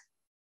peace,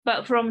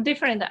 but from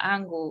different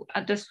angles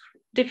at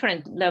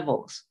different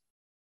levels.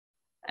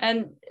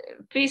 And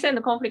peace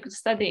and conflict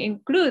study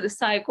include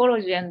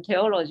psychology and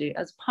theology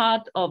as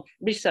part of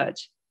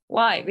research.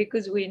 Why?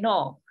 Because we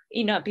know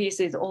inner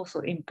peace is also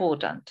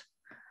important.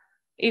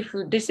 If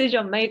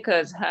decision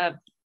makers have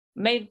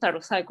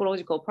mental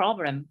psychological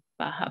problem,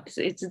 perhaps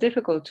it's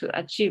difficult to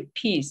achieve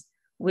peace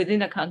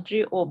within a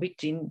country or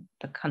between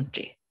the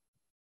country.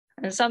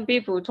 And some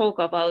people talk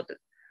about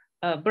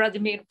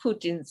Vladimir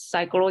Putin's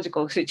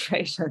psychological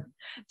situation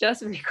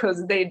just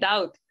because they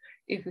doubt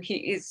if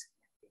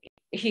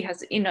he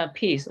has inner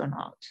peace or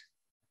not.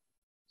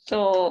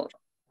 So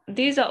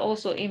these are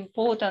also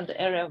important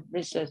area of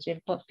research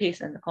in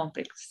peace and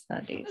conflict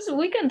studies. So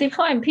we can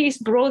define peace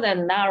broad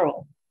and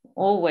narrow.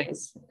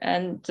 always.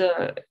 And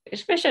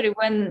especially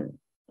when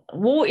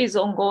war is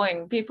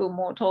ongoing, people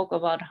more talk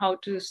about how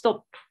to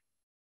stop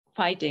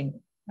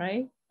fighting,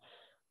 right?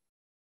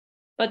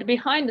 But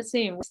behind the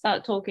scene, we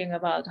start talking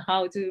about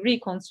how to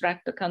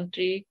reconstruct the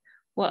country,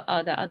 what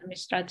are the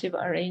administrative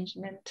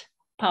arrangement,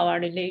 power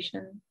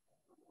relation.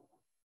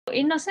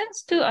 In a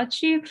sense, to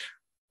achieve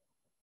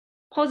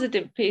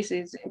positive peace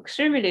is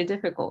extremely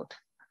difficult.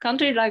 A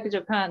country like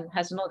Japan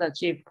has not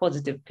achieved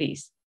positive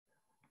peace.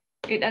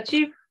 It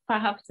achieved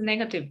perhaps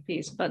negative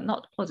peace, but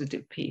not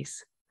positive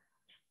peace.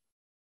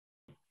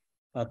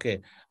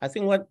 Okay, I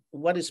think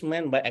what is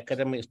meant by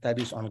academic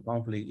studies on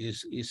conflict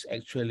is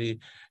actually,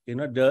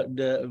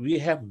 we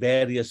have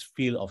various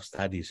field of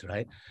studies,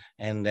 right?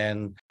 And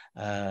then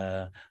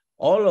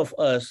all of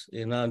us,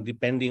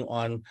 depending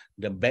on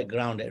the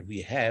background that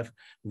we have,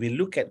 we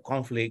look at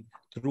conflict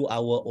through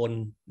our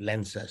own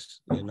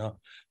lenses,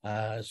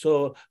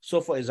 So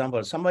for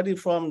example, somebody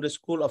from the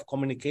School of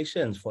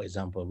Communications, for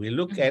example, we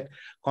look at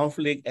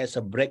conflict as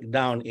a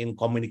breakdown in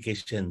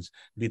communications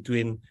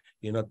between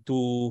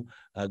two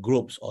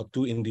groups or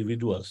two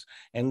individuals,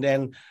 and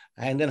then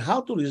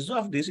how to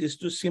resolve this is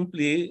to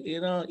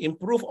simply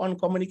improve on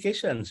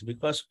communications,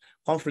 because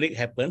conflict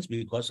happens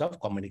because of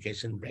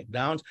communication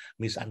breakdowns,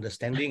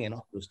 misunderstanding, and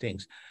all those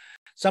things.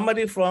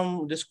 Somebody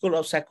from the School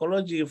of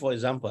Psychology, for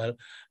example,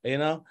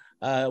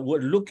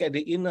 would look at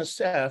the inner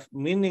self,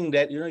 meaning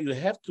that you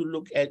have to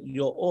look at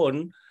your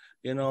own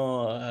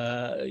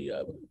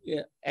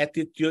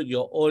attitude,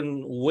 your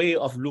own way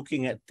of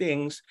looking at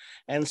things.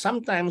 And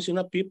sometimes,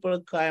 people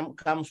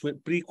comes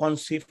with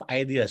preconceived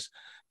ideas,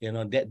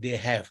 that they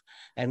have.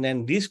 And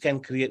then this can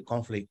create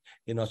conflict,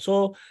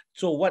 So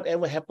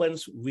whatever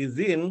happens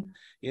within,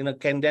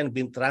 can then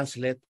be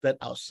translated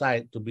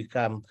outside to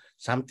become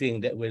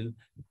something that will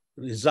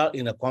result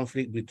in a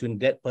conflict between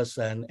that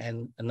person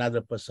and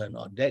another person,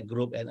 or that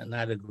group and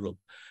another group.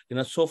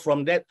 So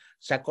from that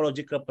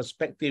psychological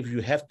perspective,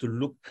 you have to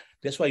look,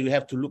 that's why you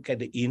have to look at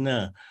the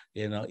inner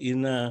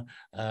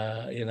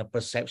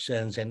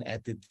perceptions and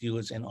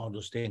attitudes and all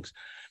those things.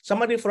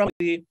 Somebody from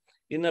the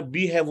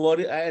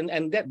behavioral,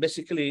 and that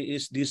basically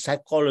is the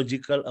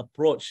psychological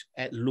approach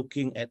at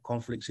looking at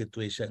conflict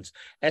situations,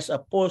 as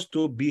opposed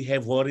to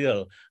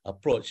behavioral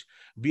approach.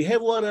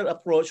 Behavioral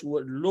approach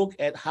would look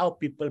at how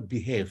people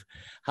behave,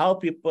 how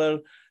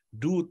people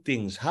do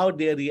things, how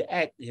they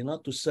react,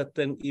 to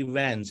certain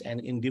events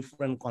and in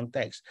different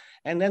contexts.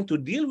 And then to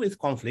deal with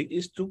conflict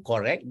is to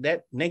correct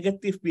that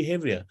negative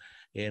behavior,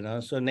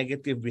 so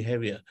negative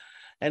behavior.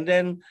 And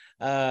then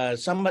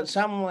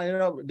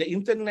the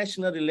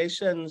international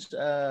relations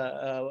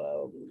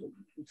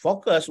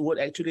focus would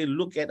actually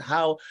look at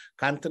how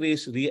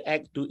countries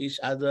react to each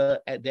other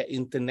at the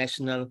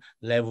international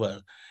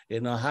level.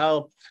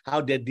 How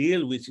they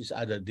deal with each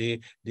other, the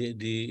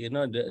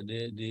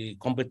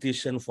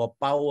competition for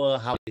power,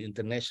 how the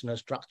international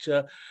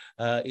structure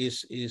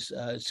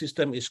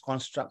system is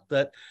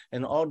constructed,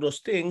 and all those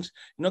things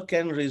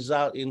can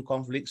result in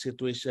conflict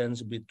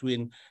situations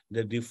between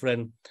the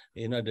different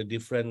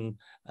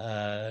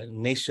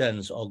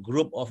nations or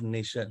group of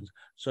nations.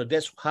 So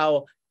that's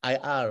how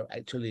IR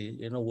actually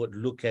would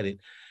look at it.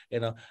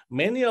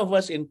 Many of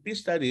us in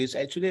peace studies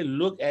actually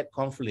look at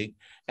conflict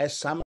as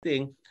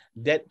something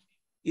that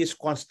is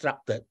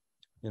constructed.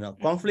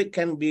 Conflict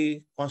can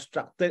be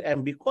constructed,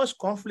 and because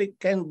conflict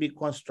can be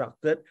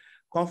constructed,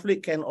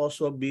 conflict can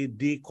also be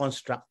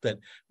deconstructed,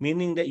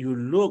 meaning that you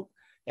look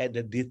at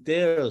the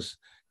details.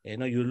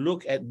 You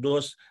look at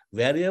those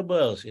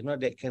variables,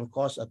 that can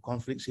cause a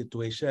conflict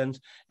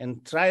situations,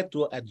 and try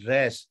to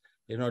address,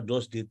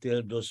 those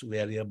details, those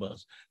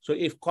variables. So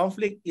if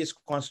conflict is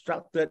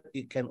constructed,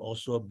 it can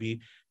also be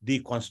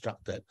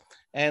deconstructed.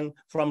 And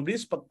from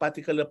this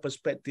particular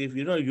perspective,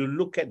 you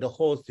look at the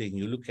whole thing.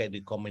 You look at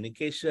the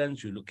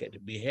communications, you look at the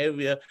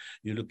behavior,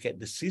 you look at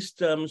the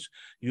systems,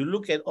 you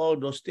look at all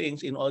those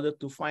things in order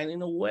to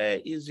find,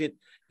 where is it,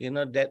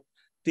 that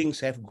things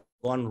have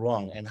gone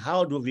wrong, and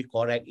how do we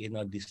correct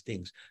these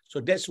things. So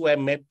that's where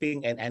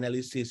mapping and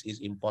analysis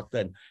is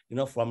important,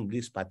 from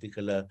this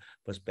particular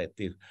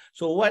perspective.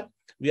 So what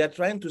we are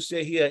trying to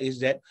say here is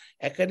that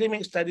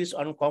academic studies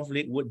on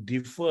conflict would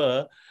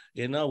differ,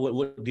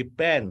 would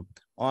depend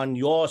on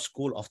your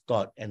school of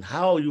thought and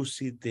how you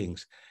see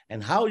things.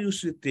 And how you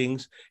see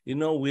things,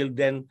 will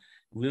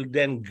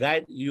then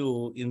guide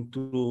you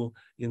into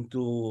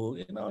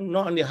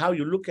not only how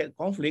you look at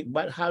conflict,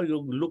 but how you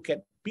look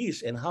at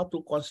peace and how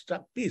to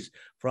construct peace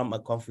from a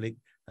conflict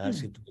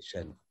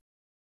situation.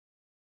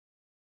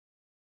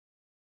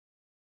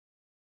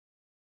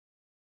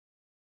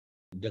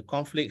 The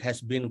conflict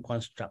has been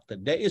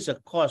constructed. There is a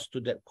cause to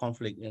that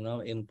conflict,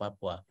 in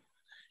Papua.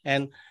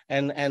 And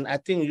I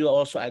think you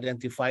also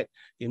identified,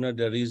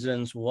 the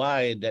reasons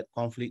why that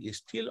conflict is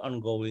still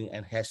ongoing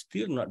and has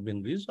still not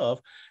been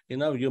resolved.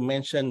 You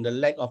mentioned the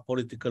lack of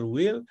political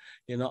will,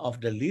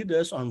 of the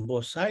leaders on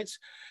both sides.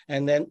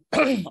 And then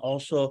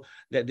also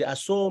that there are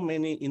so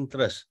many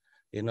interests,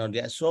 there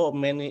are so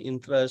many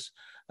interests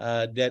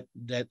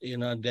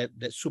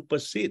that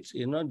supersedes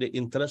the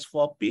interest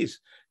for peace,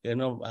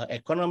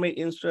 economic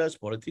interest,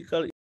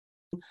 political.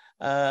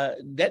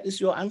 That is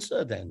your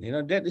answer then.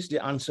 That is the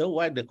answer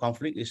why the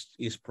conflict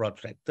is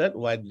protracted,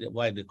 why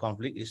the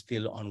conflict is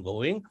still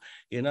ongoing,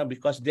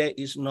 because there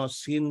is no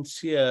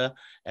sincere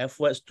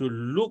efforts to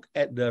look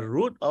at the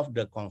root of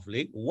the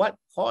conflict, what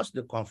caused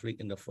the conflict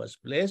in the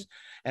first place,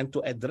 and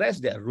to address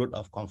that root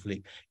of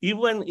conflict,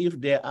 even if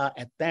there are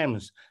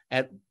attempts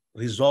at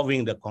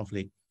resolving the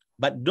conflict.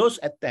 But those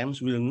attempts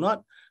will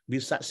not be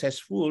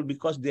successful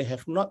because they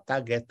have not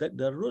targeted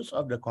the roots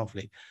of the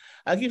conflict.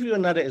 I'll give you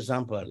another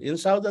example. In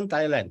southern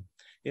Thailand,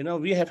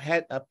 we have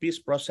had a peace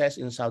process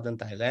in southern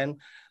Thailand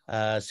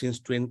since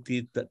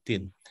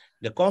 2013.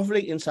 The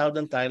conflict in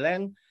southern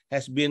Thailand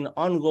has been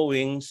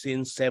ongoing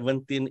since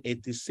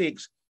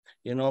 1786,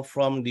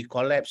 from the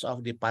collapse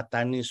of the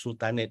Patani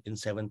Sultanate in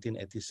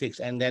 1786.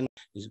 And then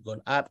it's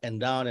gone up and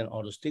down and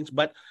all those things.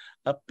 But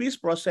a peace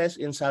process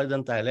in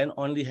southern Thailand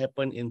only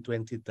happened in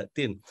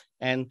 2013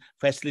 and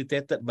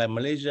facilitated by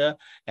Malaysia.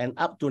 And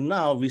up to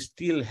now, we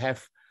still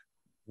have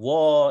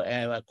war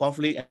and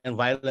conflict and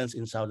violence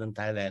in southern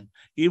Thailand,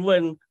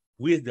 even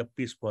with the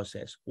peace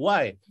process.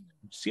 Why?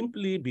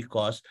 Simply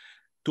because,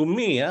 to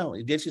me,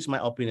 this is my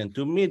opinion,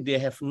 to me, they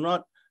have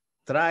not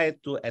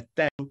tried to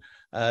attempt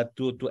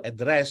to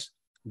address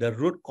the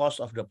root cause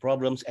of the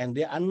problems, and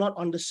they are not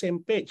on the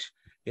same page.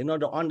 They're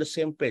on the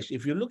same page.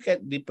 If you look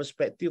at the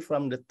perspective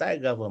from the Thai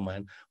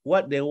government,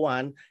 what they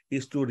want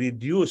is to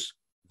reduce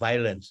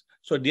violence.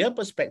 So their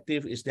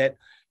perspective is that,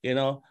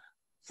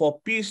 for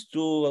peace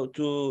to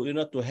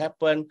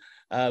happen,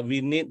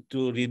 we need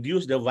to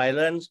reduce the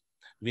violence.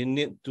 We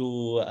need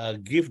to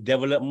give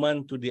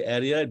development to the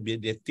area.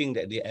 They think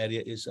that the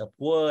area is a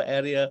poor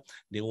area.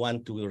 They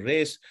want to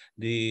raise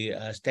the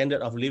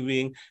standard of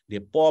living. They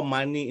pour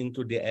money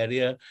into the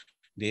area.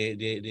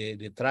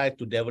 They try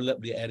to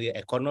develop the area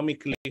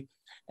economically,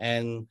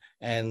 and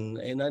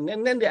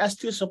then they are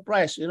still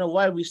surprised,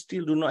 why we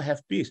still do not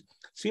have peace.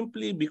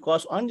 Simply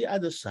because on the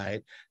other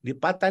side, the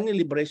Patani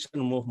liberation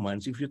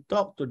movements, if you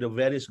talk to the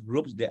various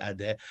groups that are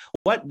there,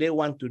 what they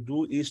want to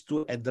do is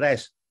to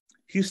address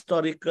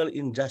historical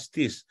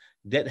injustice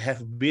that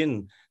have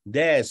been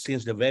there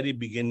since the very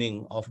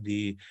beginning of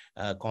the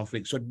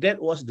conflict. So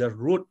that was the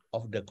root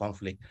of the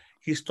conflict,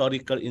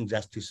 historical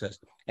injustices.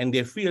 And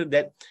they feel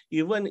that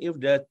even if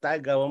the Thai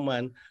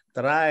government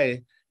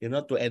try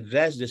to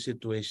address the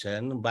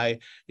situation by,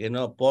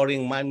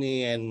 pouring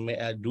money and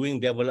doing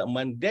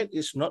development, that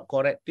is not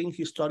correcting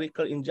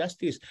historical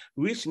injustice,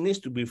 which needs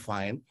to be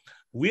found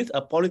with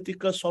a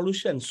political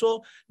solution.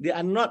 So they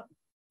are not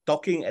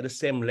talking at the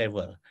same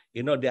level.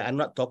 They are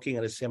not talking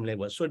at the same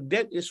level. So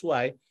that is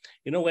why,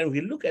 when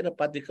we look at a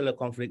particular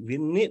conflict, we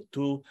need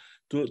to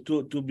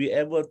be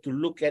able to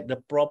look at the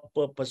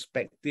proper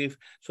perspective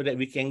so that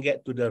we can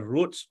get to the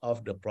roots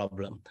of the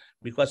problem.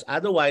 Because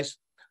otherwise,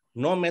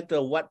 no matter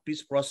what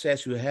peace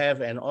process you have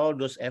and all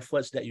those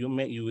efforts that you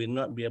make, you will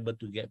not be able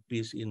to get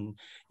peace in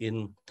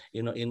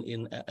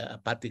a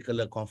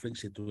particular conflict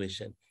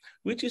situation.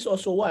 Which is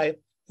also why,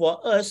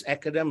 for us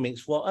academics,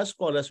 for us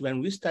scholars,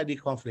 when we study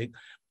conflict,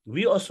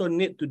 we also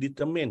need to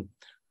determine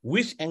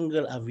which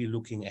angle are we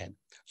looking at.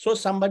 So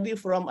somebody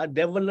from a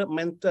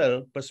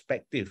developmental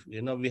perspective,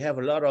 we have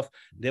a lot of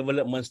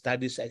development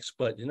studies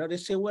experts, they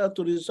say, well,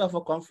 to resolve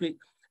a conflict,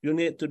 you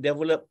need to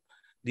develop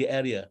the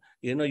area.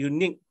 You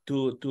need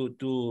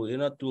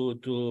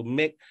to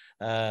make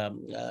a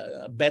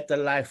better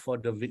life for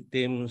the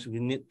victims. We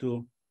need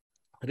to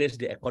raise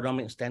the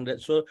economic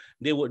standards. So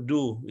they would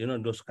do,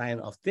 those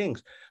kind of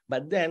things.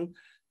 But then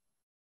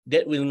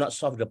that will not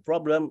solve the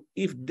problem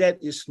if that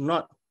is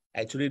not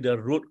actually the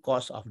root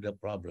cause of the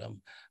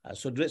problem.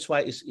 So that's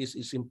why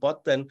it's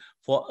important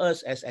for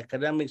us as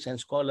academics and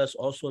scholars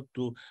also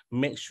to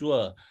make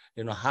sure,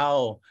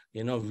 how,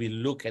 we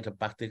look at a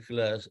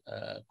particular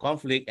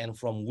conflict and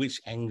from which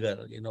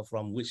angle,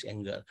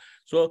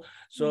 So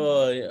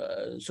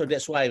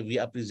that's why we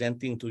are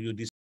presenting to you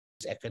this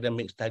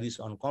academic studies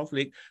on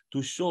conflict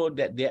to show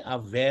that there are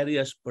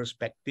various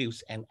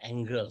perspectives and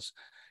angles,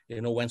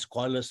 when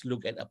scholars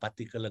look at a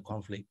particular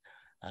conflict.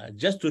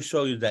 Just to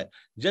show you that,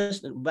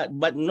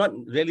 but not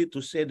really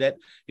to say that,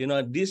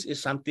 this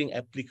is something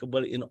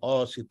applicable in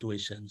all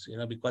situations,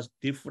 because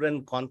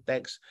different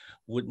contexts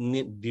would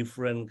need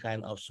different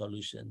kind of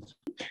solutions.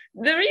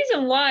 The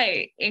reason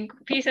why in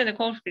peace and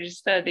conflict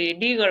study,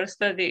 legal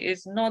study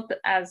is not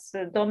as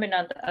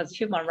dominant as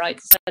human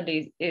rights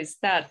study is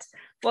that,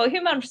 well,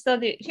 human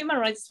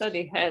rights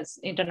study has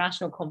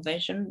international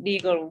convention,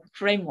 legal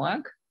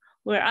framework,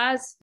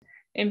 whereas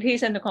in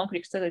peace and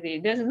conflict study,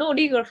 there's no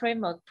legal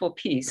framework for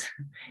peace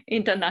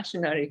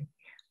internationally,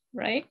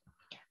 right?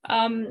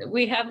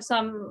 We have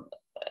some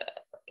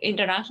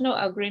international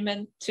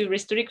agreement to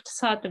restrict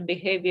certain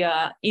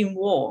behavior in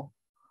war,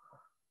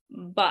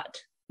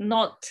 but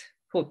not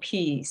for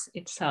peace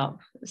itself.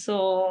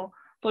 So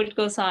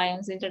political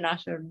science,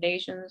 international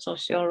relations,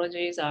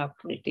 sociologies are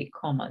pretty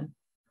common.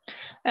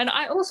 And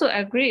I also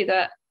agree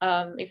that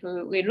if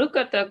we look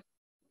at the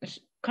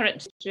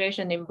current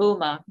situation in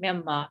Burma,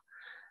 Myanmar,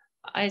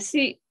 I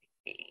see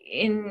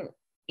in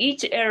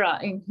each era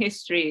in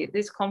history,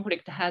 this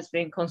conflict has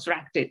been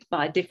constructed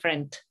by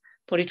different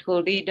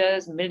political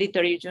leaders,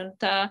 military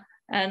junta,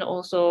 and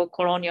also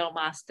colonial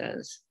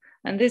masters.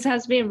 And this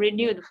has been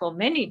renewed for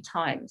many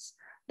times.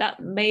 That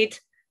made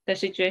the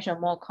situation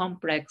more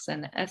complex,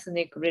 and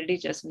ethnic,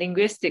 religious,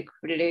 linguistic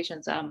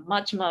relations are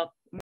much more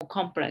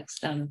complex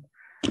than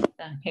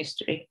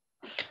history.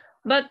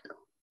 But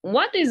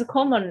what is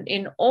common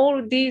in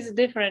all these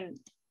different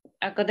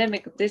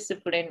academic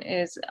disciplines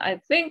is, I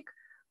think,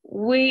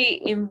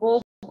 we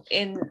involve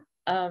in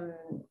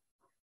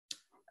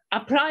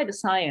applied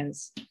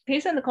science.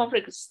 Peace and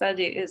conflict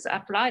study is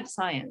applied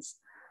science.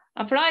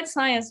 Applied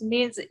science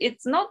means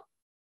it's not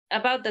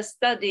about the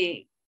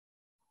study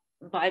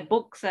by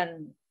books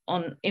and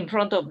in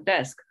front of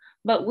desk,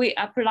 but we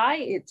apply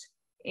it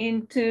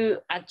into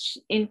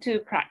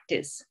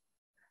practice.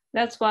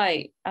 That's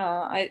why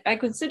I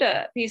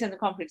consider peace and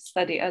conflict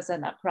study as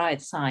an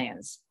applied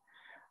science.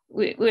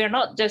 We are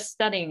not just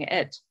studying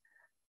it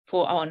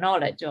for our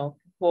knowledge or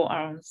for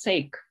our own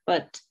sake,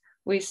 but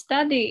we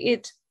study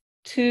it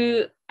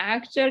to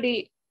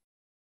actually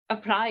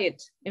apply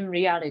it in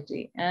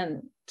reality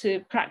and to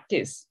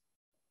practice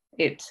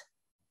it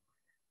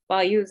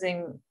by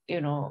using,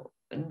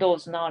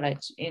 those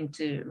knowledge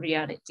into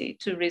reality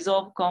to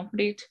resolve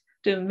conflict,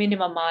 to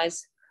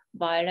minimize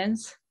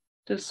violence,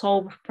 to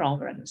solve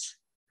problems.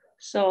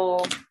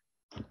 So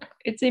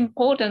it's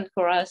important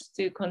for us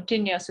to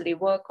continuously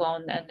work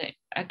on and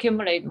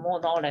accumulate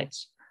more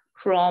knowledge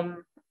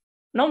from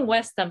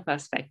non-Western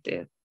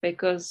perspective,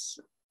 because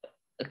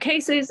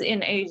cases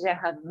in Asia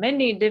have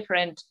many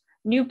different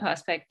new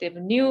perspective,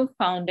 new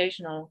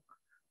foundational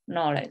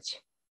knowledge.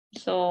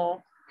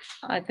 So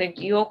I think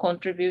your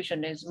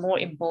contribution is more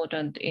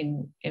important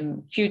in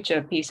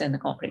future peace and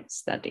conflict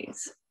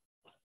studies.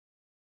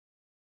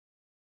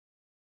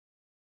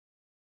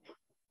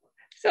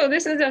 So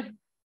this is a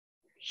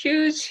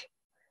huge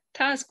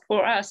task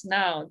for us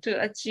now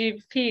to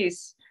achieve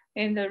peace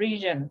in the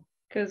region,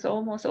 because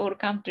almost all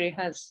country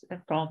has a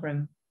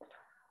problem,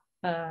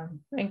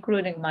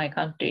 including my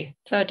country.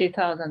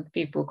 30,000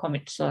 people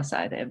commit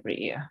suicide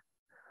every year.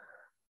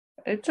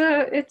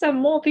 It's a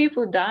more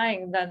people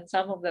dying than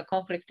some of the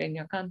conflict in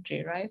your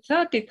country, right?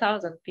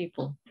 30,000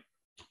 people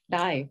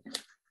died,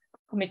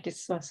 committed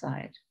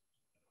suicide.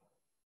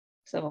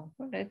 So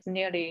it's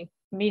nearly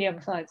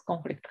medium-sized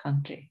conflict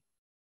country.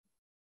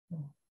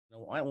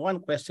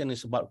 One question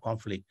is about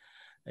conflict,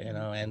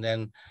 and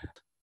then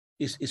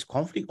is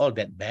conflict all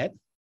that bad?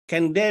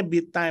 Can there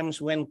be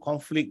times when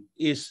conflict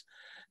is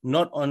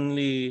not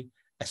only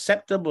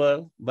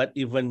acceptable, but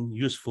even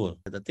useful?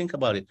 Think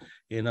about it.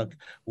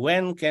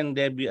 When can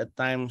there be a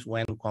times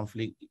when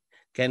conflict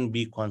can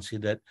be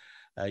considered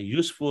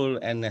useful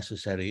and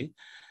necessary?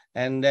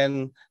 And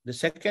then the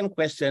second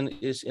question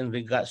is in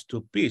regards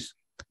to peace,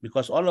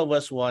 because all of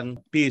us want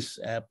peace,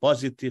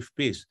 positive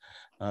peace.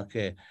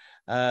 Okay.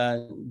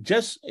 And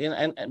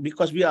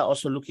because we are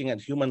also looking at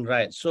human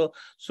rights. So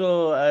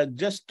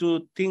just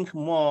to think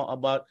more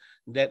about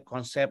that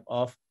concept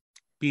of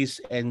peace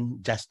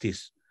and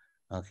justice.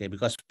 Okay,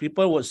 because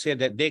people would say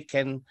that they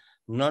can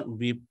not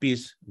be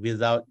peace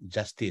without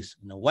justice.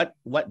 What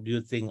do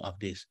you think of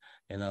this?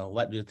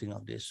 What do you think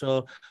of this?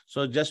 So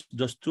just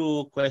those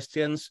two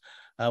questions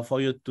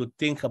for you to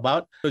think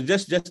about. So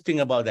just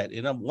think about that.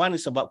 One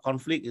is about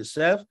conflict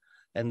itself,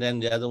 and then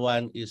the other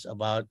one is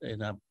about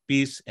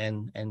peace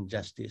and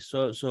justice.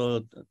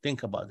 So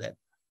think about that.